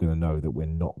all going to know that we're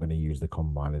not going to use the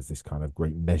combine as this kind of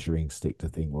great measuring stick to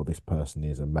think, well, this person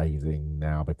is amazing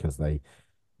now because they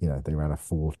ran a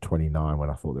 4.29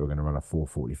 when I thought they were going to run a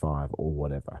 4.45 or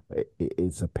whatever.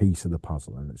 It's a piece of the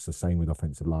puzzle. And it's the same with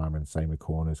offensive linemen, same with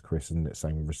corners, Chris, and it's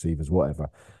same with receivers,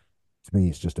 whatever. To me,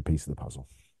 it's just a piece of the puzzle.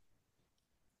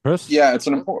 Chris? Yeah, it's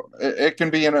an important. It can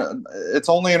be it's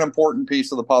only an important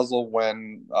piece of the puzzle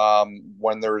when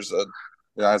there's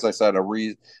As I said,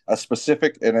 a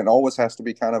specific, and it always has to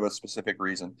be kind of a specific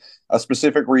reason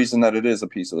that it is a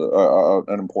piece of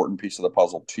an important piece of the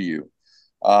puzzle to you.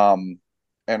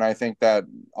 And I think that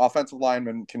offensive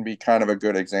linemen can be kind of a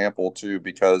good example too,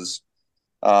 because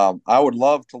I would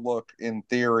love to look in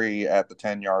theory at the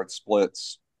 10-yard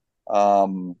splits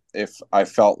if I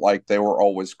felt like they were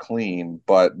always clean,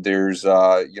 but there's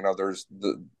there's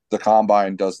the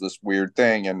combine does this weird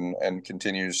thing and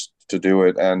continues to do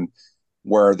it, and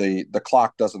where the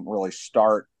clock doesn't really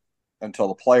start until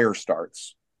the player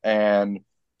starts. And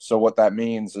so what that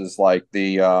means is like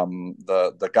the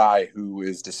guy who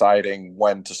is deciding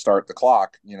when to start the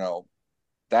clock,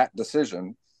 that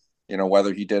decision,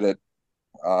 whether he did it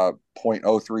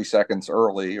 0.03 seconds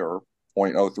early or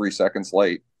 0.03 seconds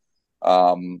late,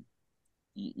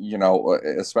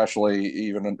 especially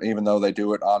even though they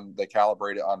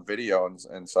calibrate it on video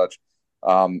and such,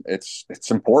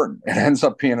 it's important. It ends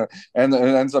up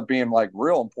being like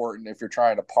real important if you're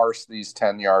trying to parse these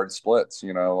 10-yard splits,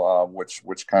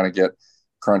 which kind of get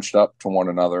crunched up to one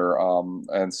another.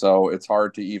 And so it's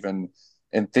hard to even,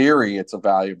 in theory, it's a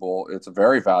very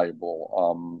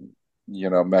valuable,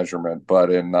 measurement, but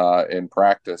in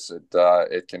practice,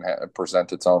 it can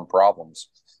present its own problems.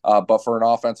 But for an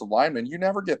offensive lineman, you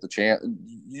never get the chance.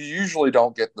 You usually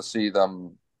don't get to see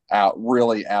them out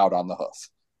on the hoof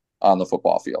on the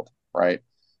football field, right?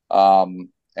 And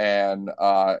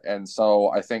so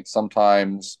I think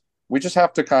sometimes we just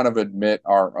have to kind of admit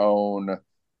our own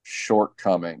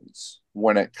shortcomings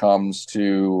when it comes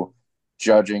to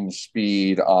judging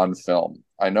speed on film.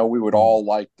 I know we would all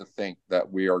like to think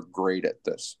that we are great at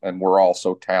this, and we're all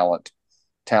so talented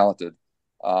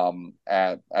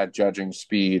at judging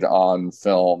speed on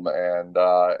film, and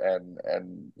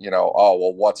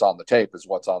what's on the tape is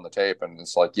what's on the tape, and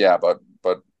it's like, yeah, but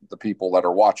the people that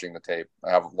are watching the tape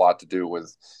have a lot to do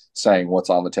with saying what's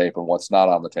on the tape and what's not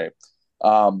on the tape.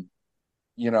 I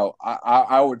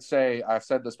would say, I've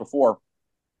said this before,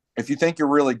 if you think you're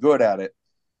really good at it,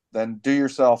 then do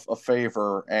yourself a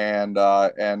favor and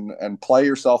play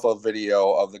yourself a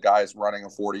video of the guys running a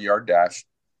 40-yard dash.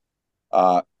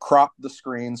 Crop the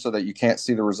screen so that you can't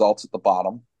see the results at the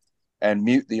bottom, and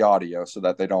mute the audio so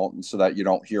that you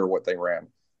don't hear what they ran.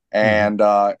 And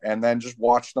then just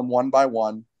watch them one by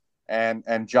one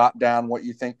and jot down what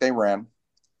you think they ran.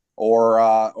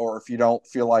 Or if you don't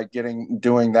feel like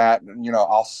doing that,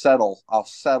 I'll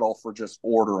settle for just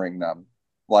ordering them,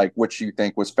 like which you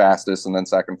think was fastest, and then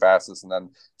second fastest, and then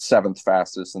seventh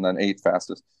fastest, and then eighth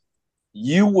fastest.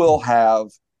 You will have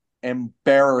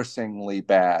embarrassingly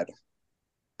bad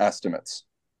estimates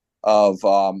of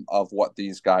what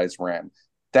these guys ran.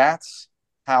 That's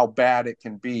how bad it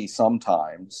can be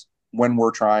sometimes when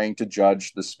we're trying to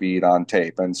judge the speed on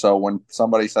tape. And so when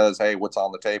somebody says, hey, what's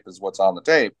on the tape is what's on the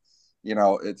tape,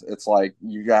 it's like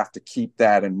you have to keep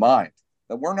that in mind,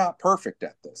 that we're not perfect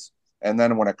at this. And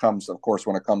then when it comes to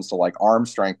like arm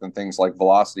strength and things like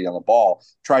velocity on the ball,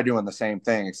 try doing the same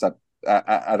thing, except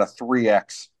at a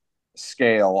 3x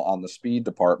scale on the speed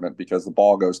department, because the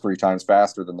ball goes 3 times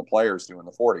faster than the players do in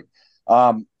the 40.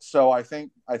 So I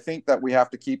think that we have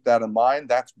to keep that in mind.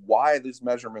 That's why these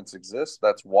measurements exist.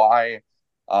 That's why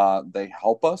they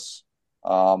help us.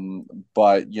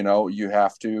 But you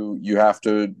have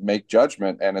to make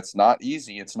judgment, and it's not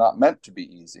easy. It's not meant to be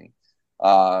easy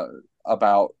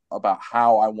about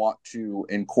how I want to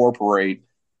incorporate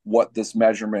what this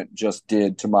measurement just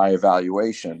did to my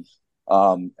evaluation.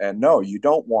 And no, you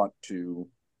don't want to,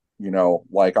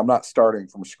 like, I'm not starting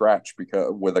from scratch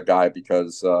with a guy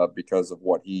because of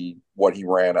what he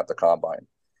ran at the combine.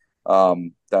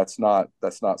 That's not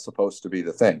supposed to be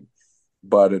the thing,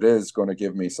 but it is going to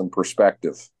give me some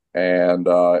perspective, and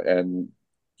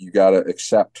you got to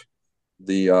accept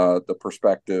the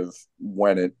perspective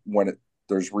when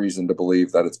there's reason to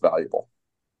believe that it's valuable.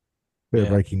 Bit of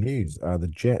breaking news: the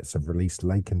Jets have released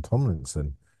Laken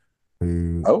Tomlinson,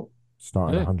 who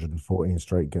started 114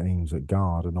 straight games at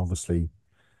guard, and obviously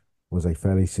was a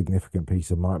fairly significant piece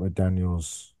of Mike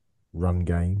McDaniel's run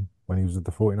game when he was at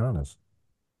the 49ers.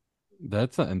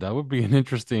 And that would be an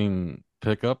interesting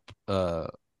pickup.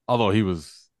 Although he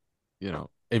was,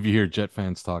 if you hear Jet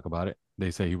fans talk about it, they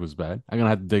say he was bad. I'm gonna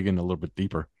have to dig in a little bit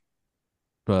deeper,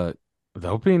 but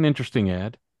that would be an interesting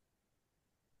ad.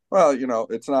 Well,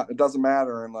 it doesn't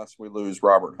matter unless we lose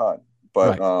Robert Hunt,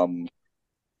 but right.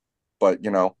 But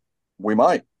we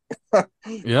might.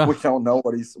 Yeah, we don't know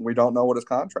what his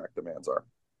contract demands are.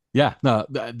 Yeah, no,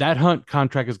 that Hunt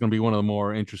contract is going to be one of the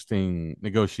more interesting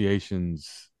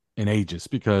negotiations in ages,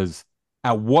 because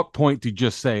at what point do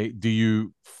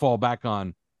you fall back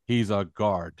on he's a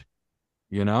guard,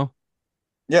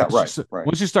 Yeah, right.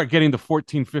 Once you start getting the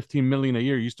 14, 15 million a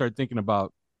year, you start thinking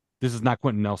about, this is not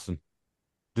Quentin Nelson.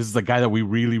 This is a guy that we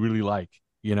really, really like,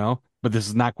 but this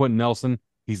is not Quentin Nelson.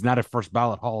 He's not a first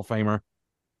ballot Hall of Famer.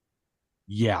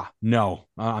 Yeah, no,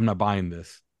 I'm not buying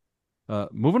this.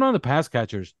 Moving on to pass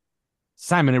catchers,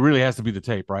 Simon, it really has to be the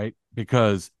tape, right?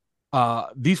 Because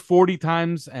these 40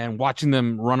 times and watching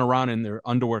them run around in their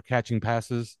underwear catching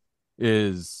passes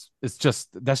that's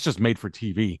just made for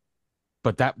TV.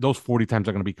 But those 40 times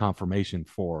are going to be confirmation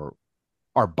for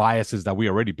our biases that we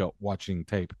already built watching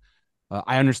tape.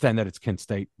 I understand that it's Kent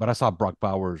State, but I saw Brock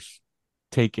Bowers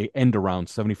take a end around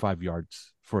 75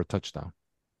 yards for a touchdown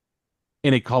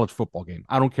in a college football game.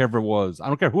 I don't care who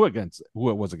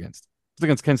it was against. It's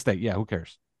against Kent State. Yeah, who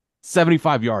cares?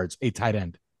 75 yards, a tight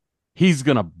end. He's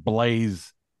going to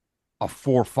blaze a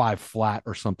 4.5 flat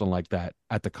or something like that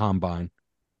at the combine.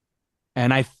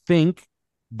 And I think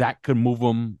that could move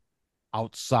him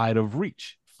outside of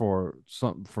reach for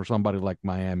somebody like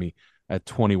Miami at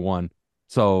 21.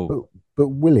 So, but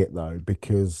will it though?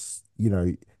 Because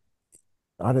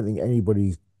I don't think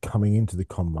anybody's coming into the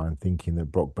combine thinking that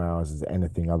Brock Bowers is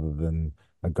anything other than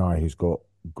a guy who's got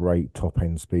great top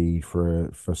end speed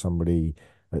for somebody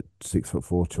at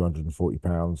 6'4", 240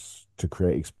 pounds to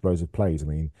create explosive plays. I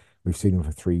mean, we've seen him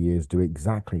for 3 years do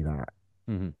exactly that.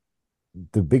 Mm-hmm.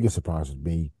 The biggest surprise would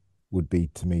be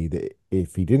to me that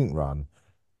if he didn't run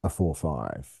a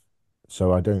 4.5,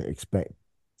 so I don't expect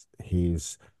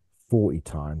his 40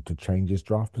 time to change his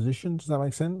draft position. Does that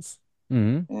make sense?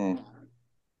 Mm-hmm. Mm.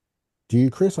 Do you,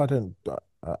 Chris? I don't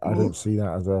see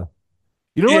that as a.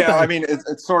 I mean,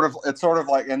 it's sort of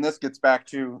like, and this gets back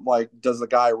to like, does the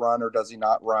guy run or does he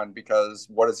not run? Because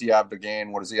what does he have to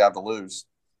gain? What does he have to lose?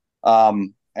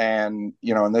 And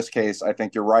in this case, I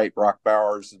think you're right. Brock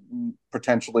Bowers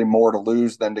potentially more to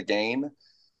lose than to gain.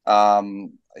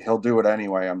 He'll do it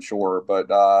anyway, I'm sure. But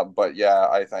yeah,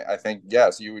 I think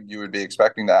yes, you would be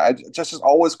expecting that. I just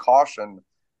always caution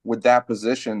with that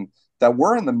position that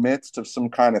we're in the midst of some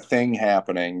kind of thing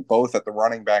happening, both at the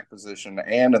running back position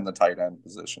and in the tight end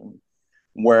position,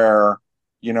 where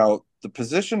the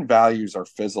position values are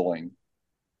fizzling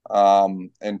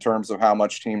in terms of how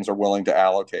much teams are willing to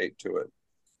allocate to it.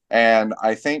 And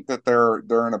I think that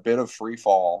they're in a bit of free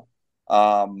fall.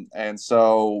 And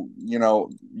so,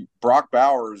 Brock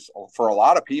Bowers, for a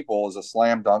lot of people, is a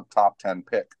slam dunk top 10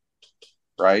 pick,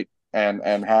 right?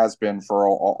 And has been for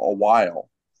a while.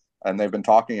 And they've been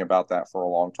talking about that for a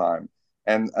long time.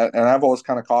 And I've always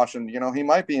kind of cautioned, he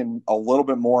might be in a little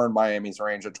bit more in Miami's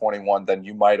range at 21 than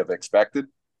you might have expected.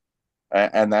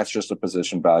 And that's just a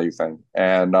position value thing.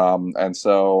 And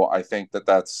so I think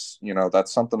that's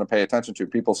something to pay attention to.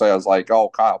 People say, I was like, oh,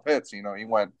 Kyle Pitts, he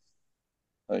went,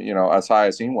 as high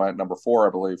as he went, number 4, I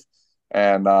believe.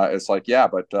 And it's like, yeah,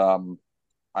 but I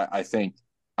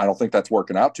don't think that's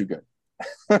working out too good.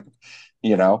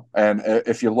 And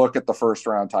if you look at the first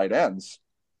round tight ends,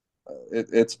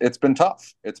 it's been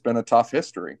tough. It's been a tough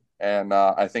history. And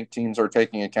I think teams are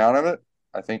taking account of it.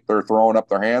 I think they're throwing up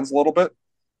their hands a little bit.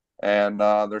 And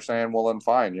they're saying, well, then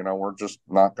fine, we're just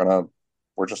not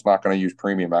gonna use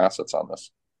premium assets on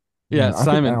this. Yeah,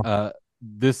 Simon,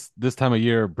 this time of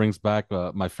year brings back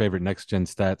my favorite next gen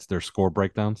stats, their score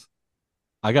breakdowns.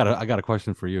 I got a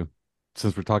question for you,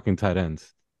 since we're talking tight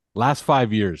ends. Last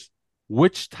 5 years,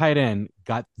 which tight end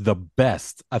got the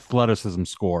best athleticism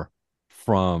score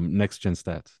from next gen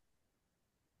stats?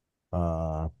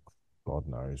 God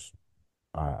knows.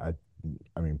 I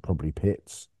mean, probably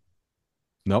Pitts.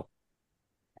 Nope.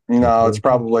 No, it's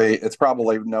probably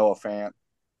Noah Fant.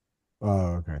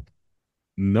 Oh, okay.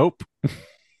 Nope.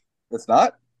 It's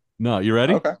not? No, you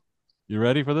ready? Okay. You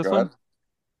ready for this Go one? ahead.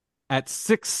 At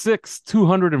 6'6",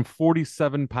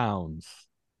 247 pounds,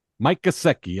 Mike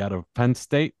Gesicki out of Penn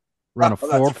State ran a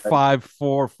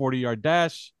 4.54 40-yard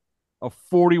dash, a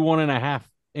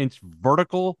 41.5-inch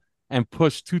vertical, and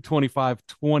pushed 225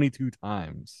 22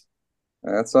 times.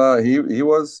 That's he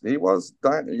was he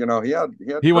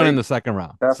had he went in the second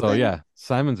round. So yeah,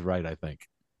 Simon's right, I think.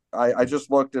 I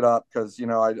just looked it up because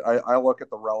I look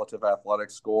at the relative athletic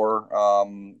score.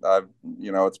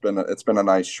 It's been a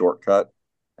nice shortcut,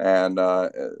 and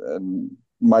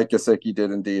Mike Gesicki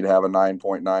did indeed have a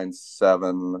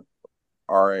 9.97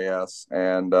 RAS,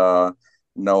 and Noah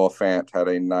Fant had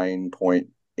a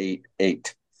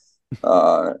 9.88.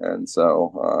 And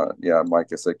so Mike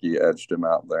Gesicki edged him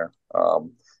out there.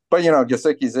 But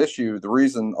Gesicki's issue, the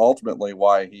reason ultimately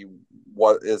why he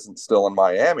isn't still in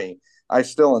Miami, I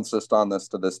still insist on this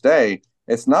to this day.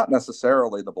 It's not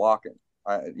necessarily the blocking.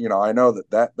 I know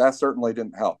that certainly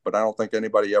didn't help, but I don't think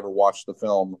anybody ever watched the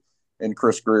film in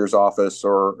Chris Greer's office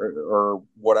or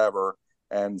whatever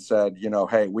and said,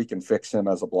 hey, we can fix him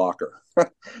as a blocker.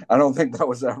 I don't think that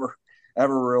was ever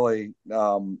really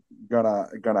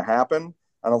gonna happen.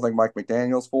 I don't think Mike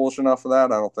McDaniel's foolish enough for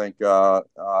that. I don't think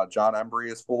John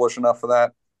Embry is foolish enough for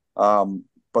that.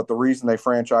 But the reason they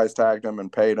franchise tagged him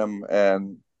and paid him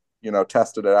and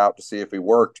tested it out to see if he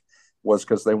worked was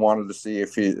because they wanted to see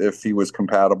if he was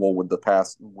compatible with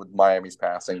Miami's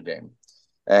passing game,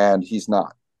 and he's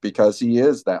not, because he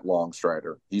is that long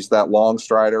strider. He's that long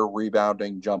strider,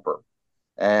 rebounding jumper,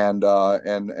 and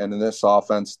in this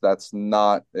offense, that's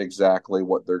not exactly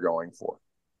what they're going for.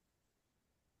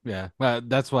 Yeah, well,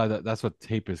 that's what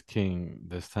tape is king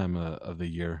this time of the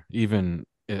year. Even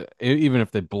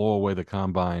if they blow away the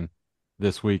combine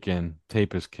this weekend,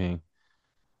 tape is king.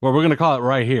 Well, we're gonna call it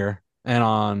right here. And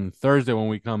on Thursday, when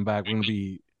we come back, we're going to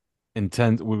be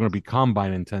intense. We're going to be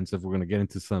combine intensive. We're going to get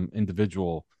into some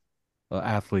individual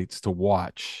athletes to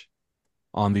watch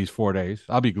on these 4 days.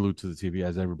 I'll be glued to the TV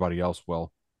as everybody else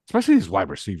will, especially these wide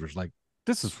receivers. Like,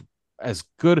 this is as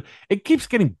good. It keeps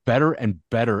getting better and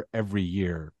better every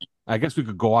year. I guess we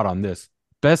could go out on this.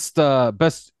 Best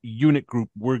unit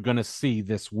group we're going to see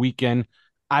this weekend.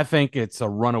 I think it's a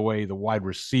runaway, the wide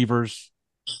receivers.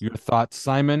 Your thoughts,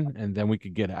 Simon, and then we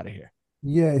could get out of here.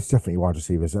 Yeah, it's definitely wide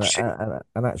receivers,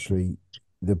 and actually,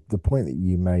 the point that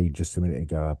you made just a minute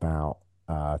ago about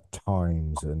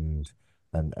times and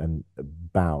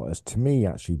bowers, to me,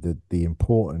 actually, the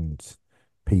important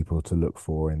people to look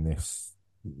for in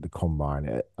the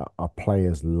combine are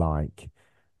players like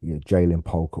Jalen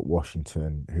Polk at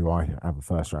Washington, who I have a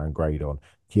first round grade on,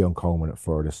 Keon Coleman at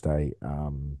Florida State,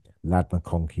 Ladd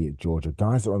McConkey at Georgia,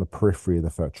 guys that are on the periphery of the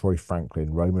first, Troy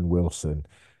Franklin, Roman Wilson,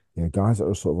 guys that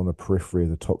are sort of on the periphery of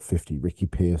the top 50, Ricky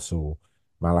Pearsall,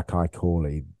 Malachi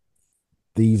Corley.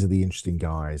 These are the interesting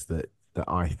guys that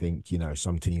I think,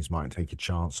 some teams might take a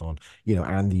chance on.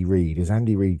 Andy Reid. Is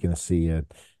Andy Reid going to see an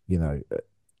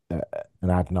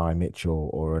Adonai Mitchell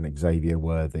or an Xavier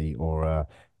Worthy or a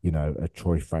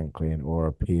Troy Franklin or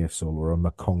a Pearsall or a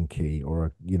McConkey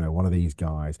or one of these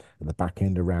guys at the back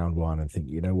end of round one and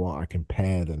think, I can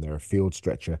pair them. They're a field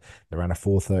stretcher. They ran a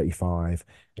 4.35.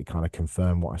 It kind of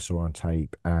confirmed what I saw on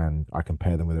tape, and I can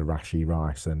pair them with a Rashee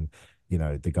Rice and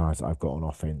the guys that I've got on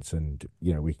offense, and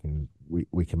we can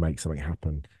make something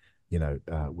happen.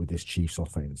 With this Chiefs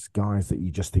offense, guys that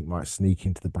you just think might sneak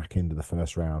into the back end of the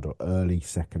first round or early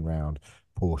second round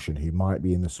portion, who might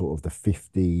be in the sort of the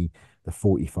 50, the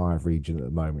 45 region at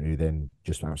the moment, who then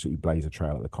just absolutely blaze a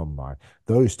trail at the combine.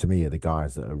 Those to me are the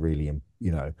guys that are really,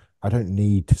 I don't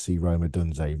need to see Rome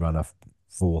Odunze run a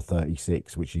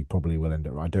 4.36, which he probably will end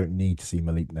up. I don't need to see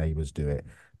Malik Neighbors do it.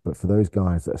 But for those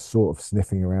guys that are sort of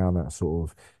sniffing around that sort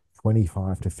of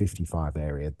 25 to 55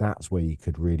 area, that's where you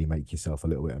could really make yourself a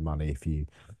little bit of money if you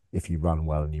run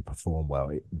well and you perform well.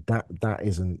 That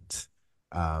isn't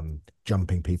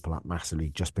jumping people up massively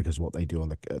just because of what they do on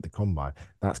the combine.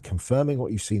 That's confirming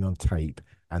what you've seen on tape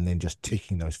and then just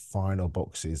ticking those final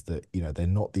boxes that they're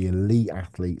not the elite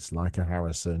athletes like a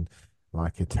Harrison,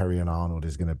 like a Terrion Arnold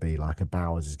is going to be, like a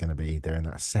Bowers is going to be. They're in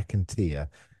that second tier,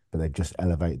 but they've just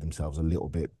elevated themselves a little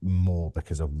bit more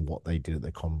because of what they did at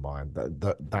the combine.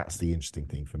 That's the interesting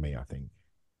thing for me, I think.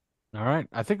 All right.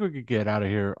 I think we could get out of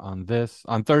here on this.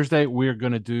 On Thursday, we're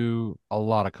going to do a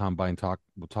lot of combine talk.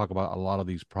 We'll talk about a lot of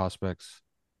these prospects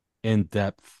in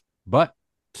depth. But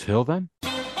till then.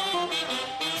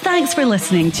 Thanks for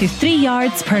listening to 3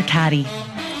 Yards Per Carry.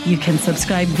 You can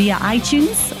subscribe via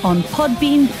iTunes, on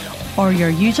Podbean, or your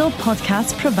usual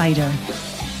podcast provider.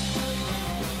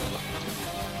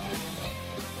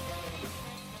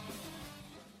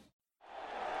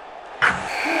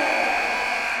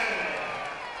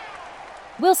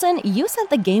 Wilson, you sent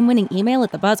the game-winning email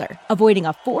at the buzzer, avoiding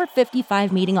a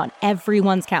 4:55 meeting on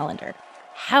everyone's calendar.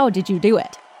 How did you do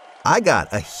it? I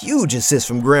got a huge assist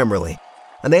from Grammarly,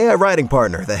 an AI writing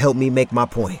partner that helped me make my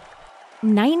point.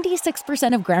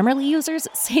 96% of Grammarly users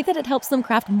say that it helps them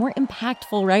craft more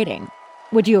impactful writing.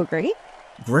 Would you agree?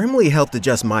 Grammarly helped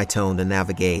adjust my tone to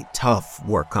navigate tough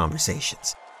work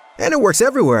conversations. And it works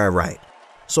everywhere I write,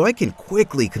 so I can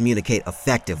quickly communicate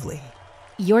effectively.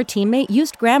 Your teammate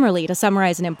used Grammarly to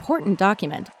summarize an important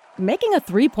document, making a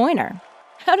 3-pointer.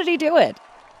 How did he do it?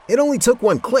 It only took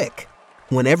one click.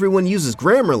 When everyone uses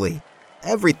Grammarly,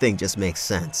 everything just makes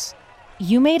sense.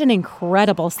 You made an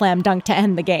incredible slam dunk to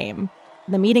end the game.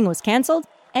 The meeting was canceled,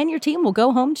 and your team will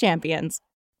go home champions.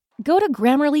 Go to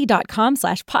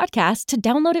Grammarly.com/podcast to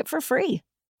download it for free.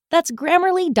 That's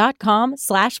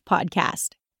Grammarly.com/podcast.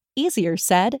 Easier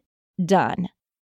said, done.